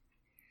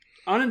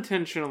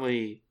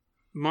 unintentionally,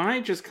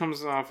 Mai just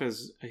comes off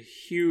as a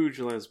huge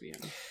lesbian.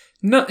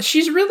 No,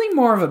 she's really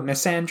more of a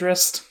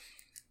misandrist.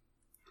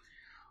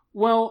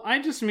 Well, I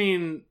just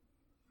mean,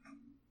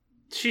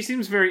 she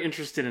seems very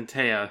interested in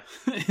Taya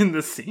in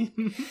this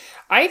scene.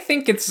 I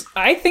think it's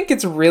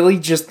really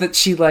just that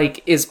she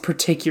is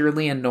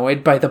particularly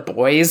annoyed by the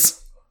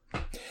boys.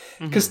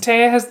 Because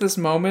Taya has this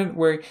moment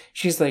where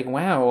she's like,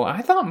 "Wow,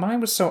 I thought mine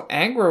was so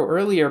aggro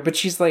earlier," but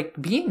she's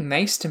being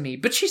nice to me,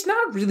 but she's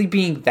not really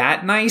being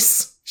that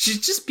nice. She's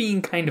just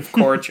being kind of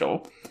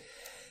cordial.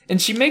 And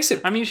she makes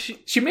it. I mean,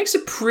 she makes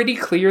it pretty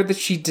clear that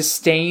she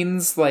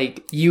disdains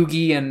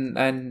Yugi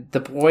and the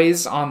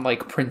boys on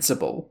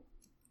principle.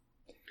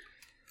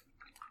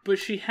 But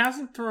she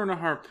hasn't thrown a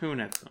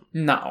harpoon at them.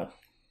 No,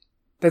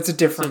 that's a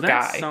different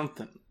guy.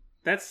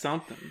 That's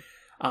something.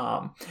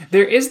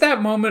 There is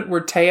that moment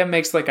where Taya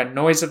makes like a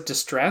noise of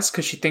distress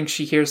because she thinks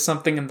she hears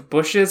something in the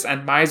bushes,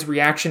 and Mai's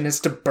reaction is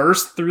to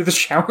burst through the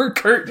shower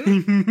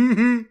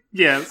curtain.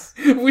 Yes.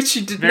 Which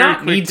she did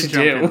not need to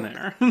do. In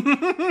there.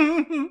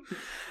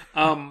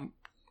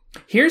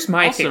 Here's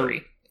my Also,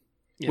 theory,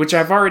 which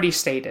I've already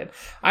stated.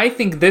 I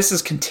think this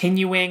is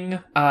continuing.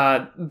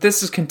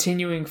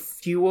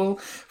 Fuel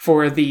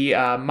for the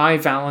My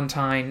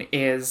Valentine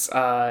is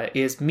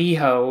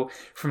Miho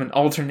from an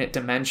alternate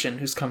dimension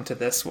who's come to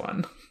this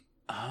one.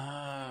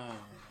 Oh.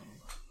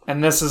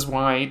 And this is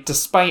why,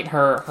 despite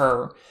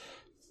her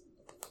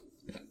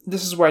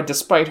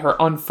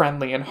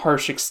unfriendly and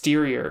harsh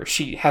exterior,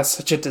 she has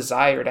such a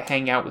desire to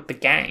hang out with the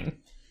gang.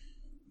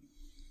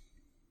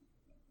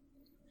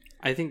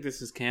 I think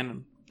this is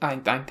canon. I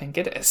think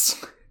it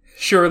is.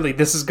 Surely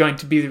this is going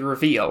to be the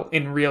reveal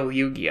in real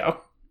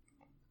Yu-Gi-Oh!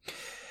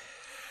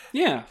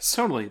 Yeah,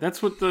 totally.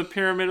 That's what the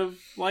Pyramid of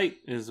Light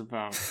is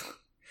about.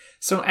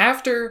 So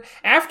like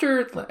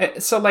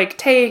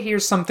Taya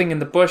hears something in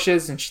the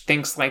bushes and she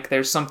thinks like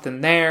there's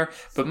something there,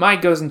 but Mai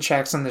goes and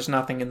checks and there's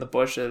nothing in the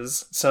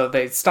bushes, so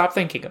they stop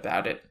thinking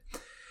about it.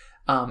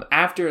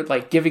 After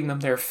like giving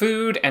them their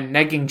food and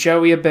negging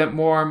Joey a bit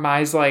more,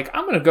 Mai's like,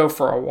 I'm gonna go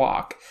for a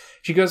walk.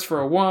 She goes for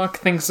a walk,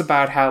 thinks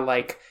about how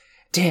like,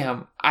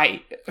 damn,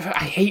 I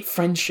hate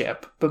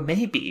friendship, but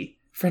maybe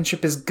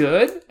friendship is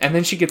good, and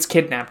then she gets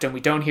kidnapped and we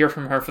don't hear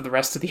from her for the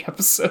rest of the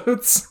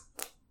episodes.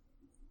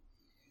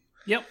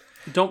 Yep.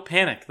 Don't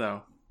panic,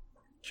 though.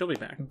 She'll be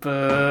back.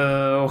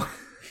 Boo.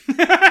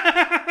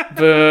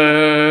 Boo.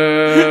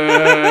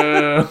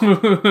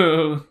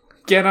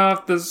 Get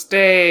off the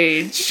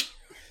stage.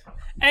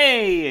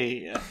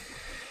 Hey!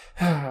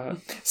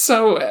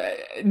 So,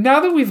 now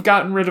that we've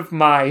gotten rid of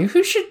Mai,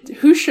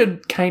 who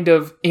should kind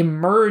of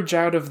emerge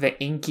out of the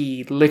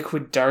inky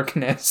liquid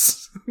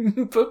darkness?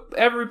 But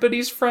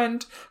everybody's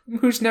friend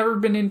who's never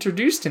been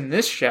introduced in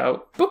this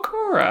show,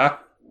 Bakura.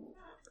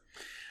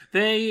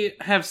 They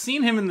have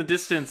seen him in the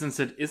distance and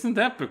said, isn't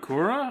that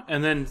Bakura?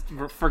 And then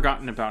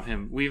forgotten about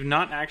him. We've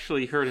not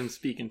actually heard him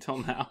speak until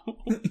now.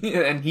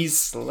 And he's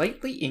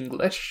slightly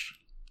English.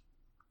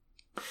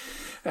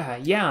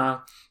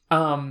 They're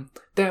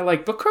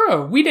like,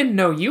 Bakura, we didn't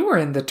know you were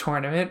in the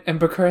tournament. And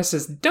Bakura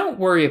says, don't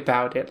worry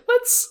about it.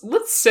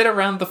 Let's sit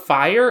around the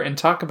fire and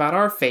talk about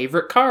our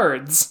favorite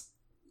cards.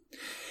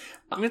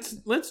 Let's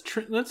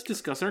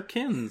discuss our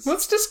kins.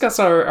 Let's discuss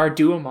our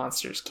Duo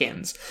Monsters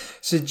kins.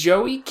 So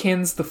Joey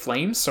kins the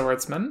Flame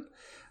Swordsman.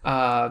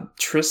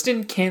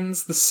 Tristan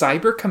kins the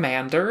Cyber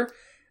Commander.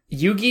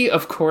 Yugi,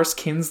 of course,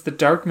 kins the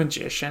Dark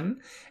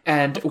Magician.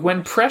 And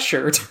when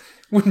pressured,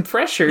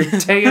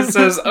 Taya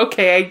says,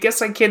 okay, I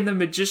guess I kin the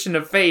Magician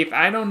of Faith.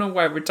 I don't know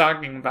why we're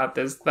talking about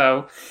this,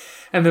 though.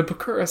 And then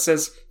Bakura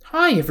says,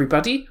 hi,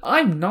 everybody.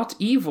 I'm not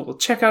evil.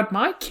 Check out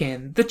my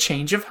kin, the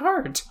Change of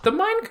Heart, the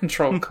Mind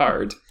Control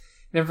card.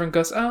 And everyone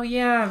goes, oh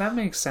yeah, that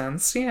makes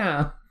sense,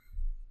 yeah.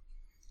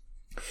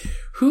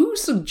 Who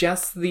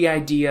suggests the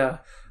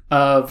idea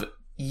of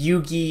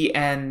Yugi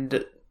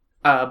and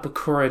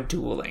Bakura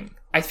dueling?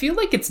 I feel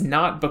like it's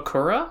not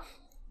Bakura.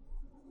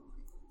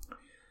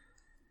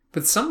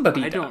 But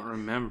somebody... I don't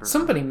remember.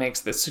 Somebody makes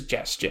this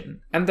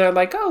suggestion. And they're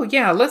like, oh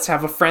yeah, let's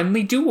have a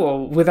friendly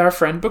duel with our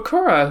friend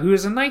Bakura, who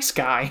is a nice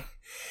guy.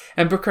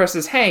 And Bakura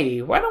says,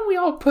 hey, why don't we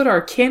all put our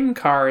kin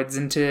cards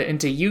into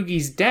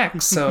Yugi's deck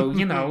so,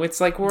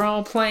 it's like we're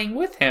all playing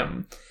with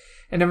him.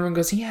 And everyone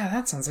goes, yeah,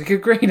 that sounds like a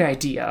great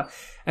idea.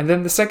 And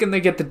then the second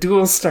they get the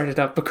duel started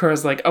up,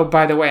 Bakura's like, oh,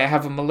 by the way, I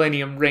have a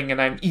Millennium Ring and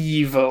I'm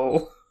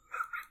evil.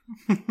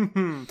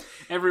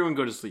 Everyone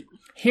go to sleep.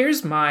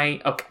 Here's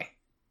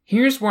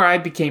where I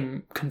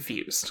became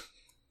confused.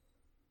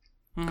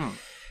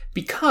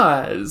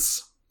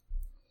 Because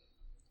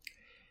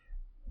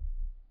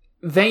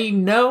they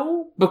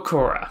know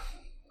Bakura,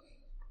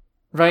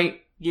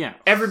 right? Yeah.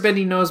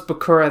 Everybody knows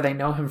Bakura. They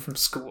know him from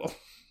school.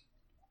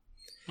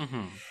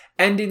 Mm-hmm.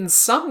 And in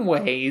some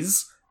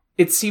ways,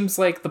 it seems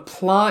like the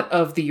plot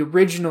of the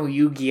original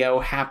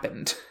Yu-Gi-Oh!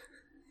 Happened.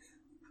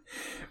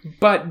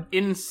 But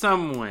in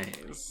some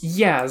ways.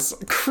 Yes.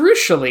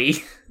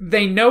 Crucially,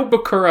 they know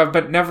Bakura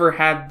but never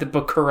had the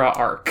Bakura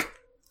arc.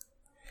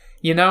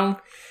 You know?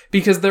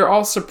 Because they're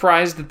all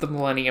surprised at the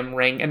Millennium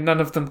Ring, and none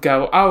of them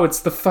go, oh, it's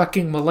the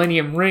fucking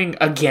Millennium Ring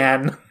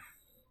again.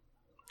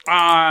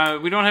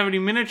 We don't have any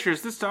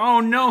miniatures this time.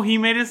 Oh no, he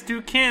made us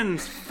do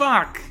kins.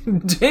 Fuck.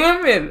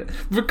 Damn it.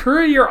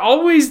 Bakura, you're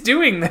always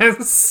doing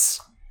this.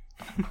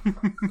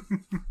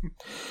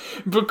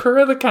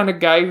 Bakura, the kind of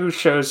guy who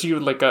shows you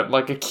like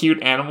a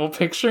cute animal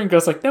picture and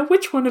goes like, now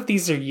which one of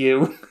these are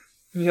you?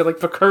 And you're like,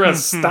 Bakura,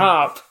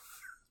 stop.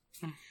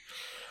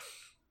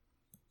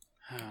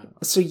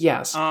 So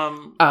yes,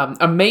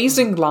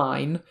 amazing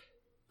like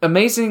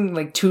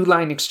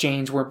 2-line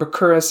exchange where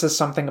Bakura says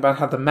something about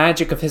how the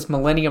magic of his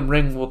Millennium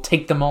Ring will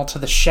take them all to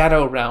the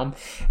Shadow Realm,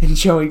 and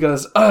Joey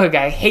goes, ugh,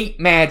 I hate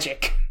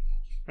magic.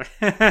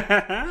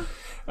 To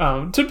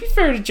be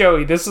fair to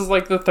Joey, this is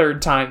like the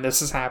third time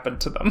this has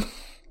happened to them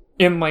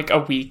in like a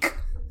week.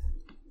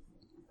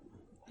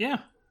 Yeah,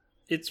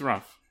 it's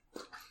rough.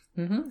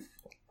 Mm-hmm.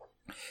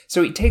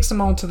 So he takes them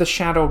all to the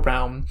Shadow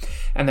Realm,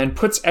 and then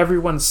puts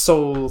everyone's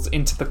souls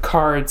into the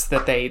cards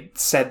that they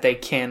said they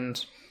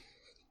kinned.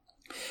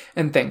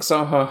 And thinks,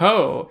 oh ho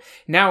ho,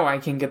 now I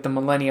can get the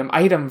Millennium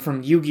item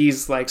from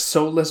Yugi's,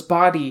 soulless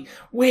body.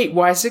 Wait,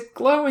 why is it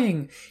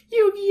glowing?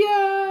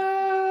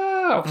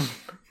 Yu-Gi-Oh!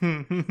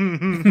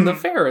 The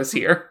Pharaoh's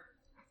here.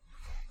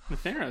 The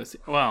Pharaoh's...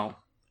 Well,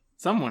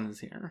 someone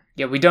is here.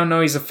 Yeah, we don't know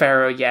he's a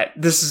Pharaoh yet.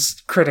 This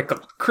is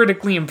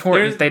critically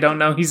important. They don't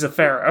know he's a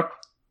Pharaoh.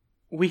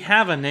 We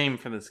have a name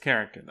for this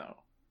character, though.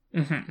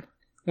 Mm-hmm.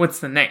 What's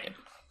the name?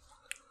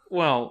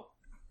 Well...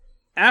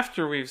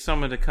 After we've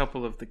summoned a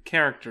couple of the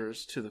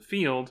characters to the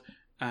field,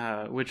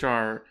 which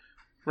are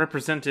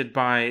represented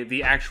by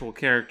the actual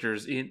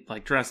characters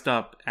dressed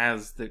up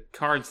as the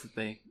cards that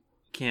they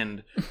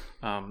kinned,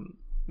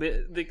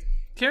 the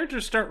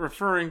characters start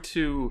referring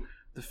to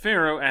the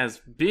Pharaoh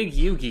as Big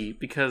Yugi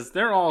because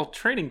they're all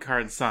trading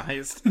card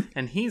sized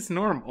and he's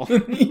normal.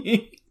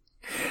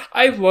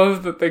 I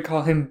love that they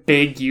call him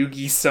Big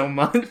Yugi so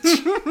much.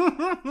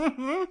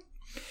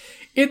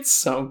 It's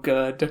so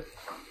good.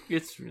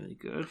 It's really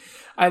good.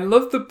 I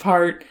love the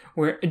part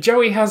where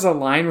Joey has a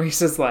line where he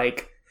says,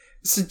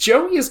 so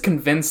Joey is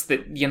convinced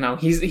that,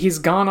 he's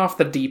gone off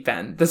the deep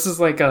end. This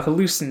is like a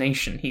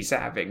hallucination he's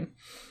having.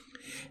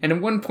 And at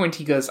one point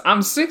he goes,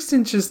 I'm 6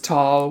 inches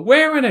tall,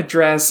 wearing a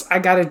dress, I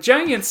got a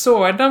giant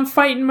sword, and I'm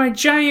fighting my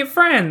giant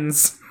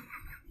friends.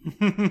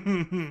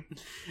 And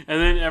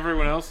then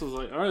everyone else was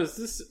like, oh, is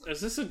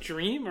this a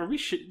dream? Are we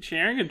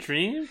sharing a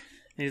dream? And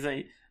he's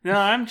like, no,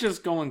 I'm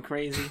just going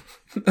crazy.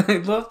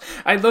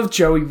 I love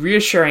Joey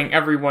reassuring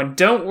everyone,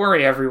 don't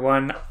worry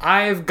everyone,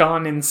 I've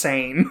gone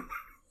insane.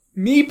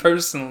 Me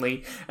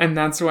personally, and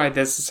that's why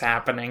this is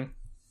happening.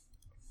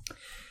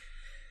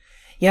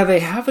 Yeah, they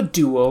have a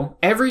duel.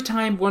 Every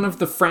time one of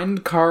the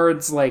friend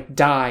cards,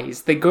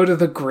 dies, they go to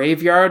the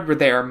graveyard where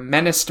they are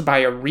menaced by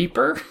a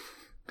Reaper.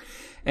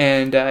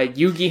 And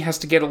Yugi has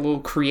to get a little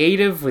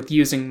creative with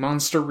using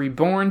Monster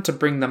Reborn to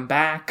bring them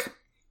back.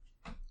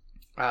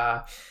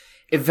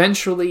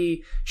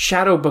 Eventually,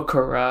 Shadow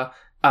Bakura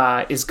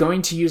is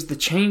going to use the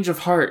Change of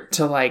Heart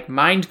to,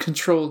 mind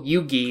control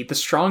Yugi, the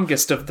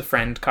strongest of the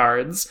friend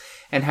cards,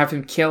 and have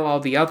him kill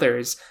all the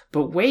others.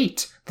 But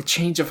wait, the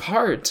Change of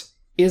Heart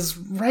is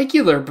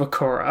regular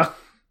Bakura,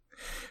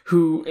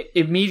 who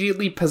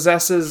immediately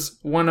possesses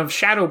one of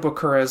Shadow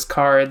Bakura's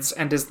cards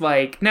and is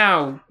like,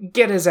 now,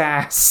 get his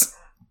ass.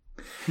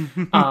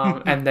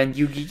 And then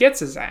Yugi gets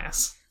his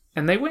ass,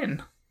 and they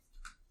win.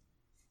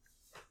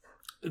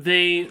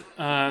 They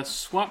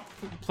swap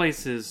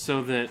places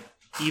so that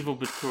evil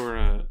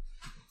Bakura,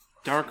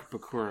 dark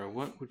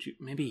Bakura,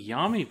 maybe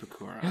Yami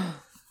Bakura,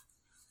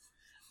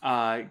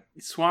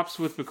 swaps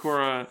with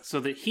Bakura so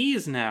that he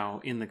is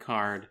now in the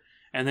card,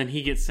 and then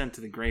he gets sent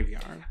to the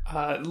graveyard.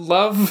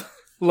 Love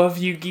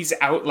Yugi's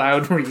out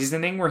loud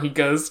reasoning where he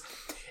goes,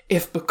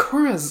 if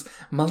Bakura's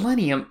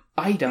Millennium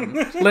item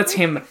lets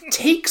him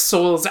take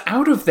souls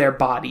out of their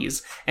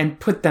bodies and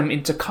put them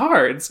into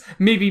cards,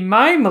 maybe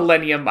my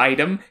Millennium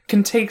item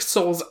can take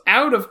souls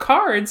out of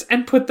cards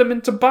and put them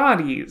into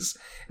bodies.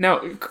 Now,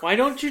 why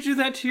don't you do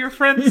that to your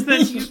friends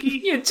then, Yugi?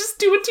 Yeah, just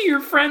do it to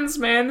your friends,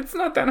 man. It's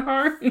not that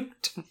hard.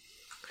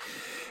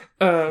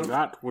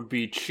 That would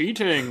be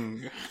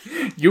cheating.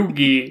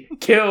 Yugi,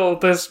 kill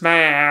this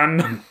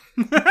man.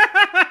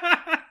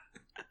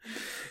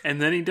 And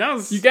then he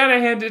does. You gotta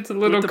hand it to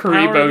little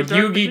Karibo.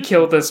 Yugi,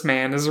 kill this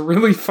man is a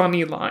really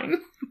funny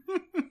line.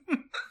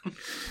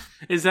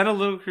 Is that a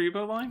little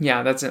Karibo line?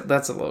 Yeah, that's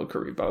a little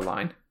Karibo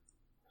line.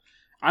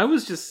 I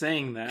was just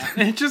saying that.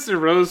 It just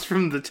arose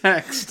from the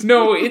text.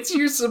 No, it's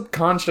your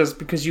subconscious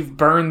because you've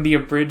burned the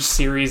abridged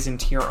series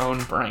into your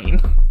own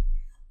brain.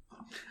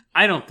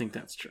 I don't think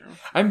that's true.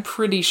 I'm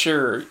pretty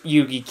sure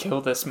Yugi, kill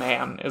this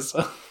man is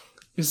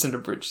an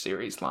abridged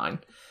series line.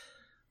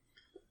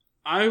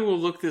 I will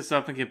look this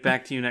up and get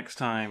back to you next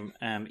time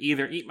and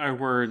either eat my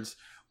words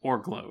or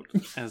gloat,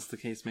 as the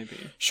case may be.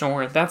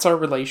 Sure, that's our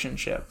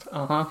relationship.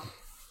 Uh-huh.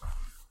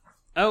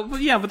 Oh, well,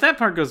 yeah, but that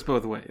part goes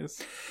both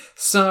ways.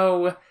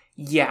 So,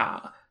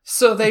 yeah.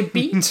 So they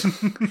beat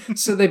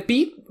they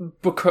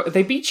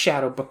beat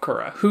Shadow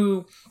Bakura,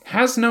 who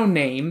has no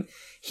name.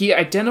 He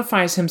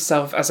identifies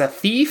himself as a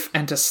thief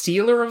and a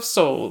stealer of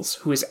souls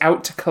who is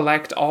out to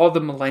collect all the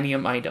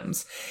Millennium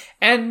items.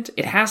 And,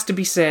 it has to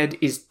be said,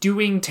 is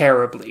doing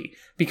terribly,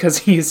 because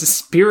he is a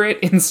spirit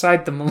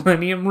inside the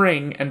Millennium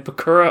Ring, and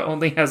Bakura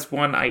only has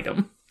one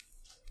item.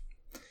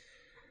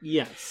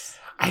 Yes.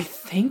 I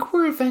think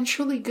we're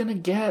eventually gonna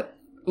get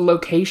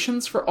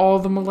locations for all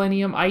the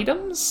Millennium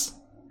items?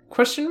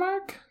 Question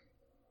mark?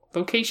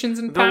 Locations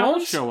and powers? They'll all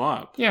show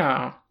up.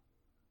 Yeah.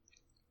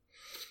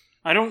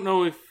 I don't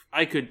know if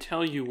I could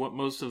tell you what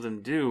most of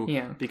them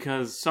do,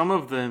 because some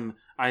of them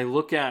I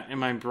look at and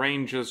my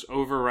brain just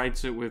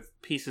overwrites it with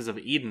pieces of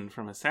Eden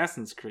from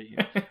Assassin's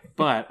Creed.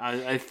 But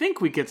I think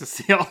we get to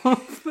see all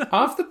of them.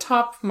 Off the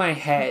top of my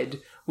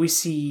head, we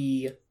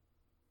see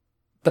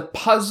the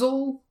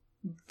puzzle,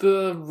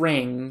 the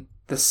ring,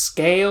 the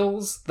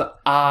scales, the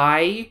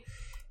eye,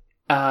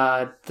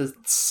 the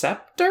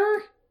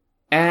scepter,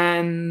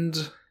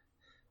 and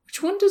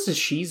Which one does a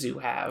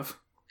Shizu have?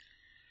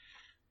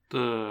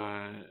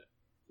 The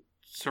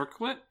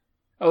circlet?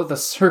 Oh, the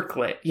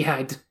circlet.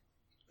 Yeah,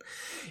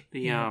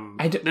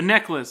 the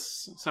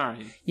necklace.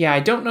 Sorry. Yeah,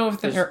 I don't know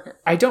if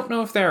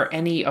there are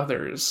any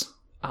others.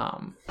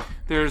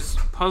 There's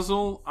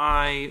puzzle,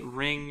 eye,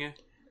 ring,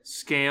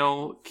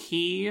 scale,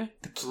 key,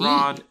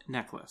 rod,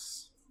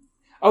 necklace.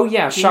 Oh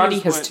yeah,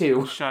 Shadi has 2.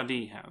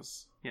 Shadi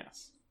has,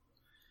 yes.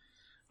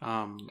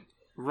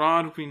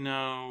 Rod we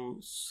know,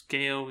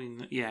 scale we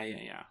know.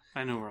 Yeah.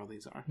 I know where all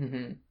these are.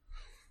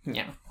 Mm-hmm.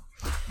 Yeah.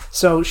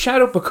 So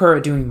Shadow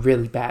Bakura doing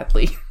really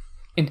badly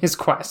in his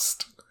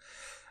quest.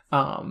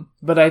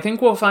 But I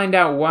think we'll find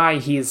out why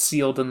he is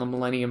sealed in the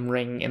Millennium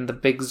Ring in the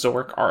big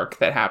Zork arc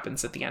that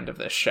happens at the end of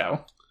this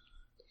show.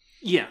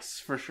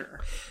 Yes, for sure.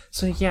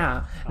 So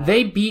yeah,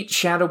 they beat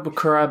Shadow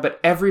Bakura, but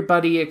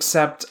everybody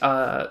except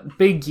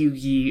Big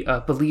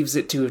Yugi believes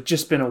it to have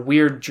just been a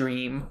weird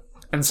dream,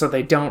 and so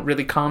they don't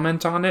really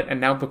comment on it, and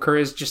now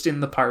Bakura is just in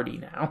the party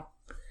now.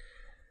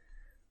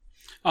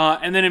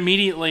 And then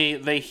immediately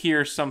they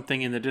hear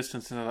something in the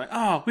distance, and they're like,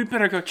 oh, we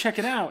better go check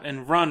it out,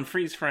 and run,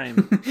 freeze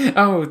frame.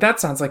 Oh, that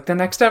sounds like the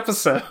next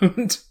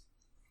episode.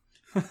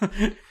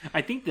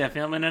 I think they're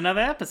filming another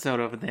episode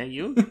over there,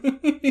 you.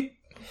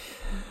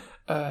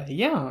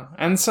 Yeah,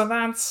 and so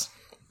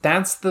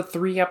that's the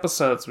 3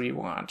 episodes we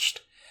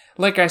watched.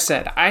 Like I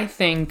said, I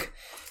think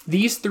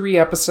these 3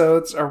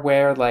 episodes are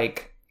where,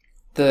 like,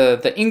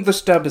 the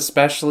English dub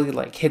especially,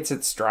 like, hits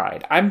its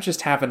stride. I'm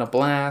just having a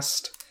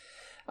blast.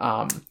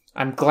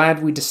 I'm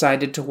glad we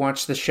decided to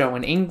watch the show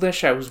in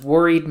English. I was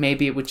worried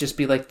maybe it would just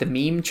be, like, the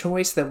meme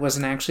choice that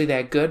wasn't actually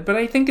that good, but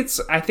I think it's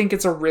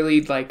a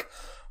really, like,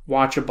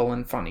 watchable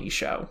and funny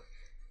show.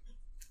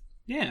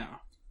 Yeah.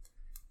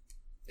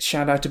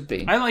 Shout out to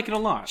Big. I like it a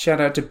lot. Shout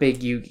out to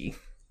Big Yugi.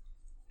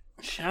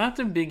 Shout out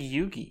to Big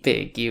Yugi.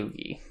 Big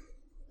Yugi.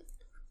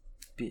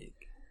 Big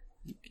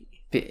Yugi.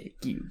 Big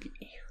Yugi.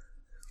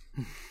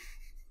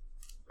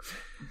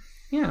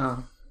 Yeah.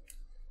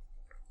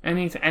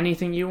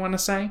 Anything you want to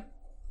say?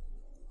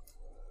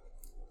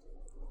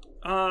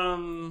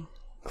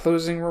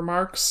 Closing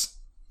remarks?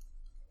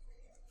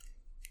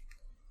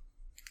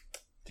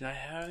 Did I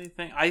have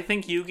anything? I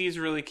think Yugi's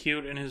really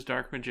cute in his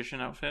Dark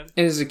Magician outfit.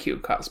 It is a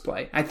cute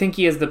cosplay. I think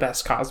he is the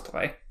best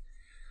cosplay.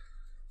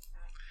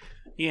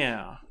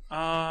 Yeah.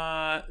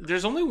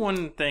 There's only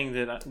one thing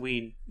that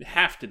we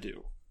have to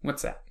do.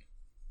 What's that?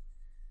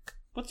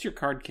 What's your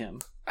card, Kim?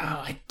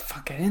 Oh, I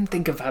didn't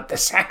think about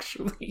this,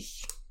 actually.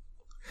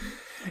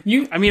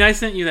 I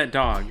sent you that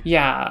dog.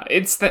 Yeah,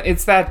 it's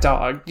that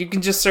dog. You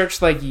can just search,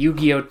 like,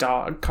 Yu-Gi-Oh!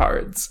 Dog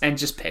cards and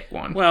just pick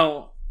one.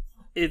 Well,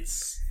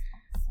 it's...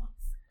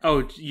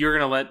 Oh, you're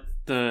gonna let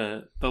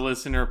the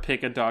listener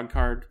pick a dog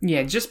card?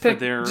 Yeah, just pick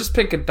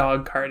a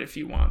dog card if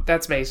you want.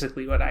 That's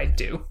basically what I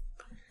do.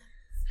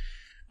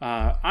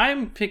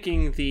 I'm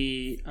picking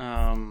the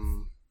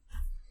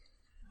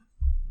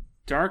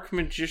Dark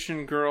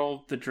Magician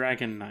Girl, the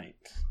Dragon Knight.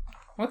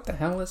 What the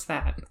hell is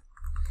that?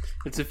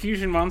 It's a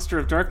fusion monster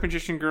of Dark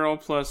Magician Girl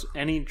plus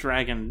any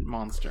dragon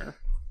monster.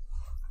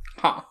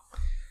 Huh.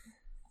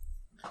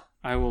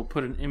 I will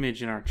put an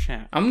image in our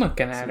chat. I'm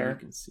looking at her.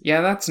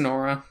 Yeah, that's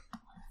Nora.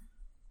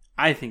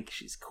 I think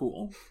she's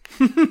cool.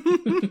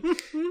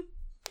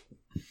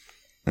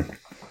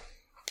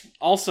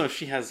 Also,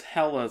 she has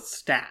hella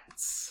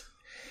stats.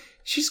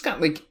 She's got,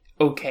 like,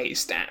 okay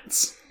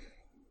stats.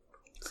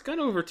 It's got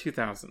over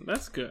 2,000.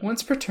 That's good.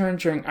 Once per turn,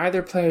 during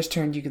either player's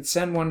turn, you can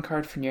send one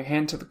card from your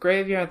hand to the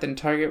graveyard, then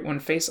target one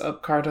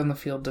face-up card on the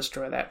field,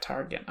 destroy that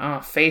target.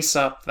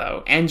 Face-up,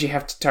 though. And you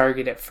have to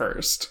target it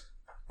first.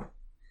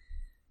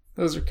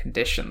 Those are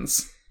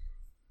conditions.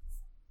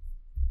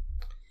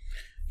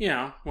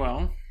 Yeah,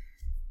 well...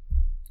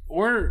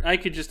 Or I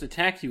could just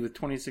attack you with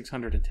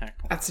 2,600 attack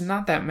points. That's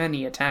not that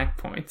many attack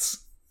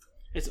points.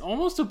 It's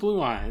almost a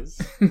Blue Eyes.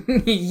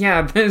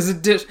 Yeah, there's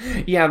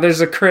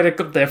a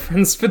critical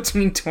difference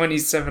between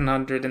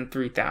 2,700 and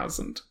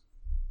 3,000.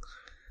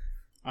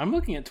 I'm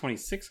looking at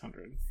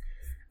 2,600.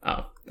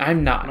 Oh,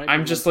 I'm not.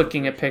 I'm just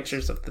looking at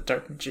pictures of the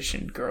Dark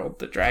Magician Girl,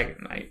 the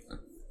Dragon Knight.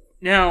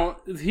 Now,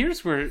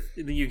 here's where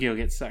the Yu-Gi-Oh!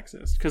 Gets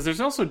sexist. Because there's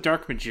also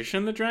Dark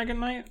Magician, the Dragon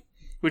Knight,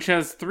 which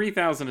has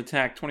 3,000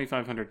 attack,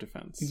 2,500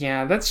 defense.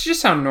 Yeah, that's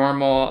just how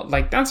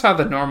that's how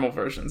the normal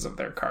versions of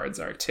their cards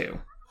are, too.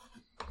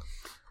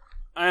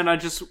 And I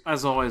just,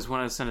 as always,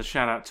 want to send a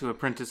shout out to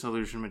Apprentice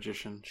Illusion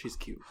Magician. She's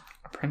cute.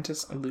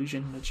 Apprentice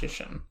Illusion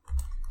Magician.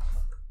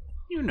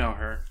 You know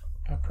her.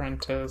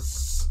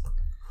 Apprentice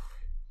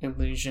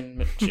Illusion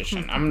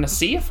Magician. I'm gonna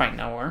see if I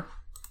know her.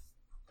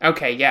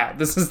 Okay, yeah,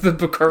 this is the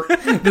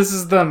Bakura. This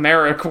is the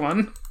Merrick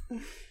one.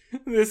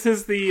 This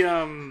is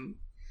the,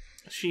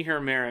 she, her,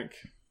 Merrick.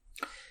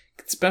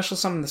 Special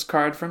summon this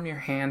card from your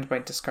hand by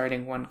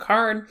discarding one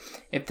card.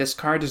 If this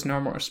card is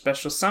normal or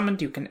special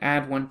summoned, you can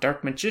add one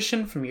Dark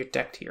Magician from your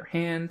deck to your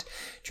hand.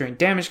 During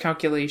damage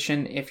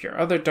calculation, if your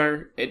other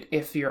dark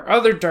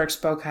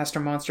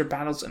spellcaster monster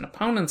battles an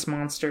opponent's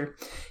monster,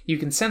 you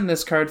can send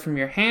this card from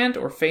your hand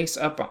or face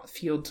up on the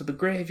field to the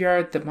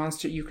graveyard. The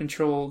monster you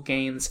control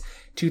gains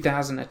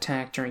 2,000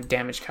 attack during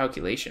damage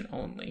calculation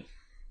only.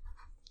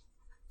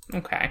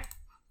 Okay.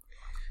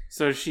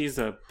 So she's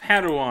a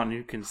Padawan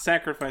who can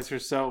sacrifice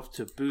herself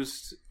to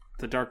boost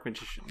the Dark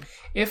Magician.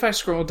 If I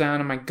scroll down,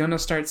 am I gonna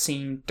start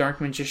seeing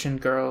Dark Magician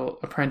Girl,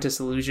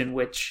 Apprentice Illusion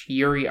Witch,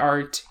 Yuri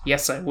art?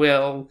 Yes, I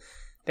will.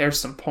 There's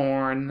some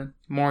porn,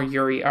 more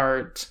Yuri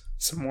art,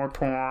 some more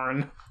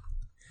porn.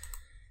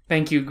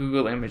 Thank you,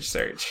 Google image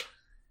search.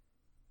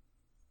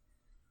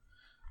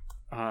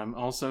 I'm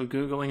also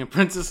Googling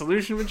Apprentice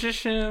Illusion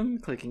Magician,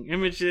 clicking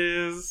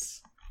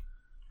images.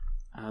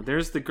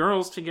 There's the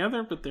girls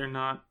together, but they're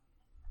not.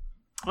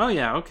 Oh,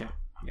 yeah, okay.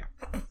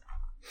 Yeah.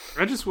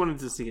 I just wanted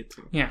to see it,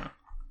 too. Yeah.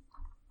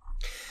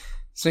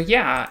 So,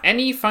 yeah,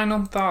 any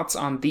final thoughts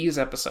on these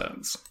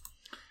episodes?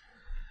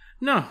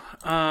 No,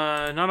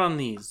 not on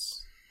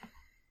these.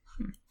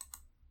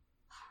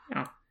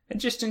 No, I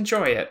just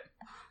enjoy it.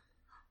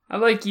 I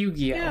like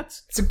Yu-Gi-Oh! Yeah,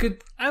 it's a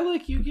good... I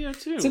like Yu-Gi-Oh!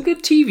 Too. It's a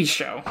good TV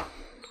show.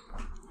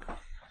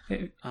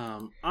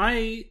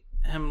 I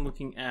am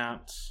looking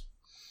at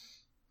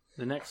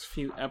the next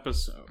few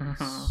episodes.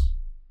 Uh-huh.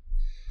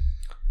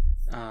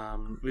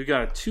 We've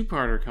got a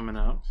 2-parter coming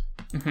up.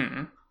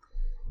 Mm-hmm.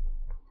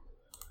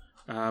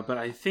 But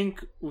I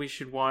think we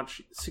should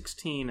watch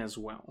 16 as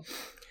well.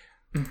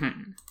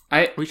 Mm-hmm.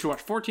 We should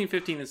watch 14,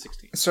 15, and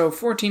 16. So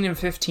 14 and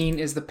 15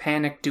 is the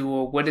Panic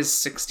Duel. What is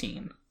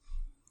 16?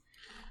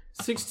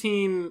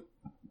 16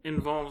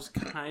 involves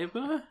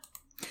Kaiba.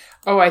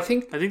 Oh, I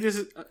think this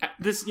is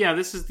this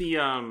is the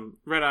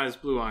Red Eyes,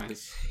 Blue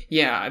Eyes.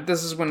 Yeah,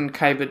 this is when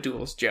Kaiba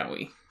duels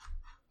Joey.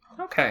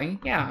 Okay,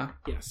 yeah.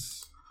 Yes.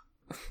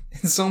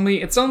 It's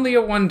only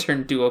a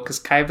one-turn duel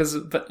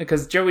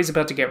because Joey's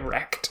about to get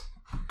wrecked.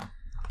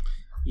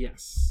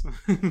 Yes.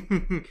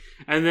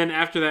 And then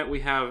after that we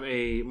have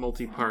a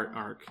multi-part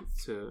arc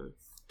to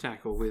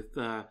tackle with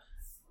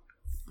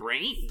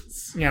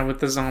brains. Yeah, with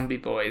the zombie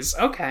boys.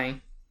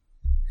 Okay.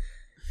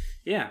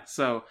 Yeah,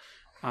 so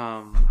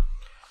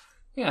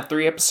yeah,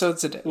 3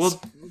 episodes it is.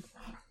 Well,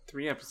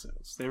 3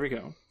 episodes. There we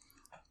go.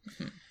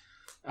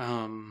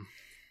 I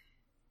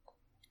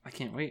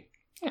can't wait.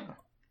 Yeah.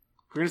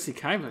 We're going to see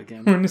Kaiba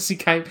again. We're going to see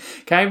Kaiba.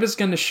 Kaiba's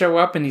going to show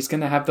up and he's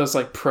going to have those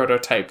like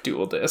prototype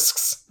duel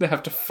discs. They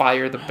have to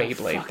fire the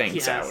Beyblade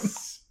things out.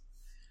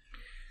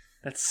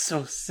 That's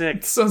so sick.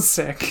 It's so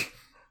sick.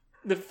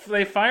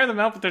 They fire them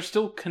out, but they're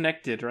still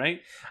connected,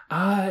 right?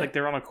 Like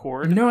they're on a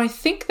cord? No, I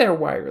think they're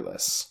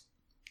wireless.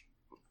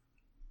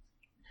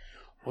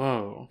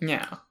 Whoa.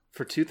 Yeah.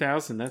 For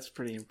 2000, that's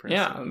pretty impressive.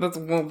 Yeah,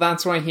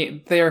 that's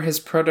why they're his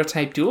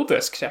prototype dual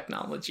disc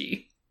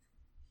technology.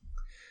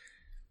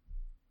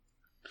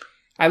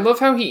 I love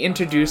how he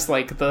introduced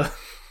I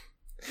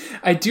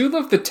do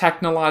love the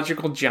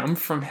technological jump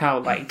from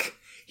how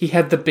he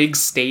had the big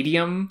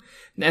stadium,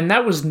 and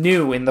that was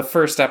new in the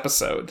first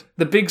episode.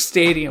 The big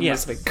stadium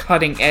was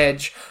cutting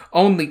edge.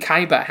 Only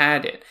Kaiba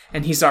had it,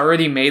 and he's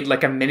already made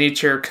a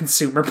miniature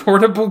consumer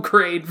portable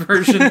grade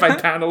version by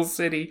Panel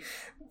City.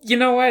 You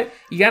know what?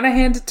 You gotta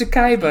hand it to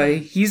Kaiba.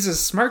 He's a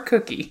smart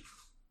cookie.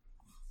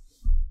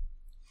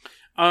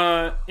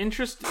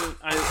 Interesting.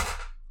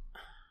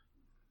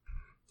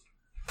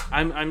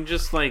 I'm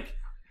just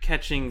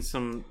catching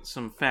some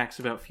facts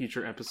about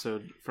future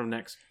episode from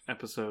next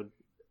episode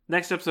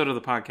of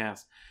the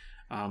podcast.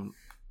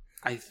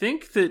 I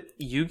think that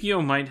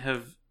Yu-Gi-Oh might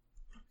have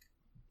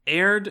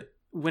aired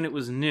when it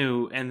was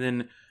new and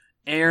then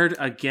aired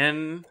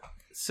again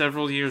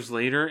several years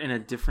later in a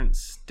different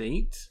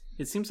state.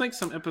 It seems like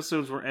some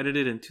episodes were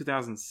edited in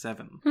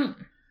 2007.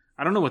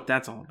 I don't know what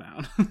that's all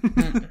about.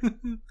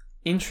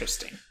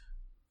 Interesting.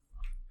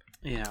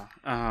 Yeah.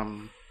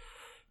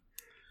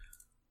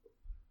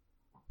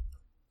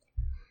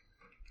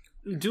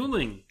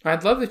 Dueling.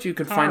 I'd love if you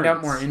could Cards. find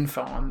out more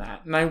info on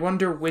that. And I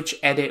wonder which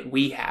edit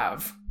we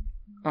have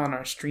on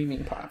our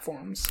streaming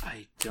platforms.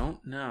 I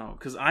don't know.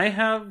 Because I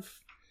have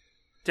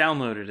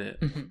downloaded it.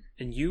 Mm-hmm.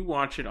 And you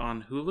watch it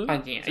on Hulu? I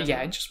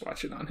just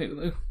watch it on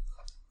Hulu.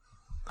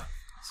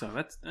 So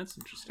that's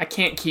interesting. I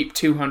can't keep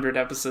 200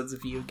 episodes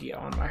of Yu-Gi-Oh!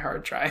 On my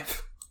hard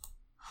drive.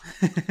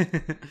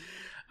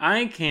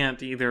 I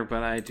can't either,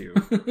 but I do.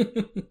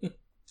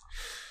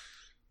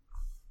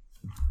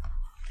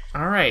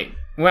 All right.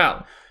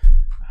 Well,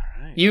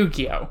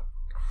 Yu-Gi-Oh!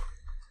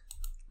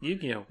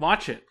 Yu-Gi-Oh!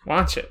 Watch it.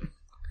 Watch it.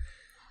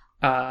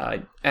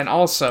 And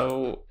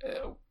also,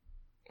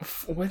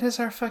 what is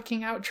our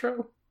fucking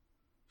outro?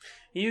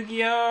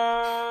 Yu-Gi-Oh!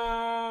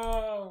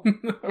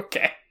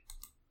 Okay.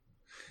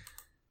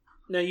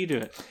 No, you do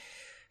it.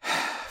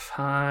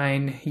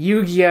 Fine.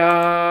 Yu-Gi-Oh!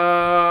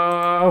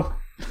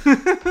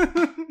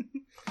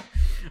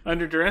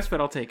 Under duress,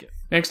 but I'll take it.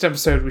 Next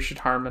episode, we should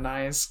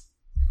harmonize.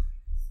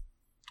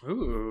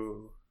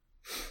 Ooh.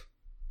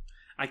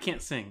 I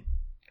can't sing.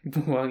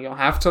 Well, you'll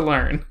have to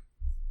learn.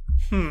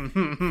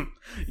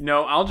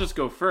 No, I'll just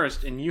go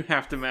first, and you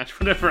have to match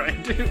whatever I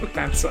do.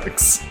 That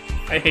sucks.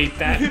 I hate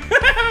that.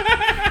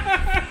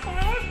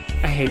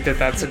 I hate that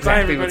that's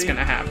exactly what's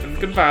gonna happen.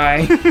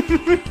 Goodbye.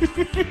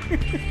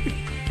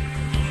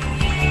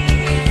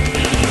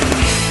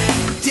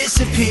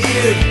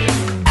 Disappeared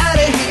out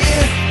of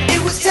here.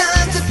 It was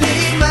time to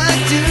pay my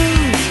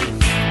dues.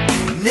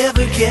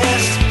 Never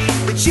guessed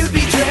that you'd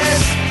be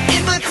dressed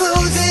in my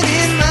clothes and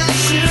in my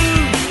shoes.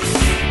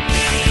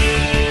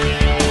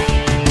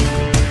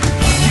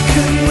 You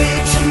couldn't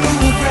wait to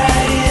move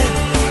right in.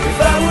 If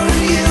I were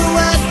you,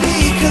 I'd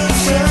be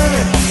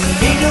concerned.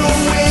 Ain't no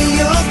way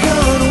you're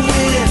gonna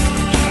win.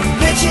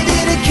 Bet you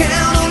didn't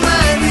count on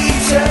my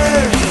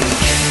return.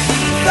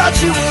 Thought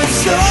you were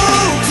so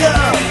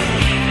tough.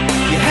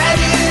 You had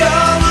it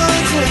all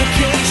under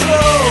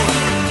control.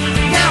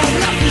 Now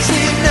enough is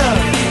enough.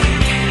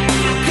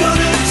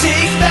 Gonna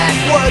take back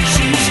what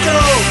you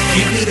stole.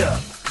 Give it up,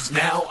 'cause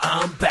now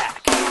I'm back.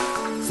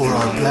 For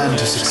our plan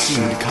to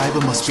succeed,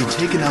 Kaiba must be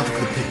taken out of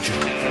the picture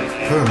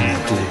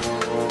permanently.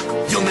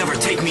 You'll never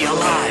take me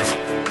alive.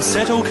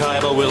 Seto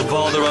Kaiba will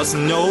bother us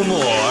no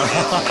more.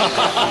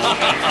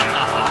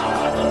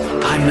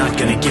 I'm not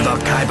gonna give up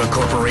Kaiba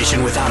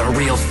Corporation without a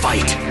real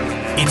fight.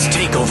 It's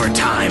takeover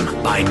time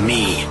by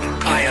me.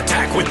 I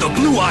attack with the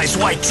Blue Eyes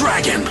White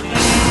Dragon.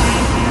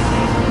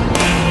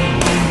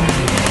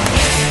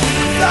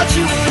 Thought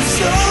you were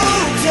so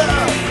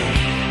tough.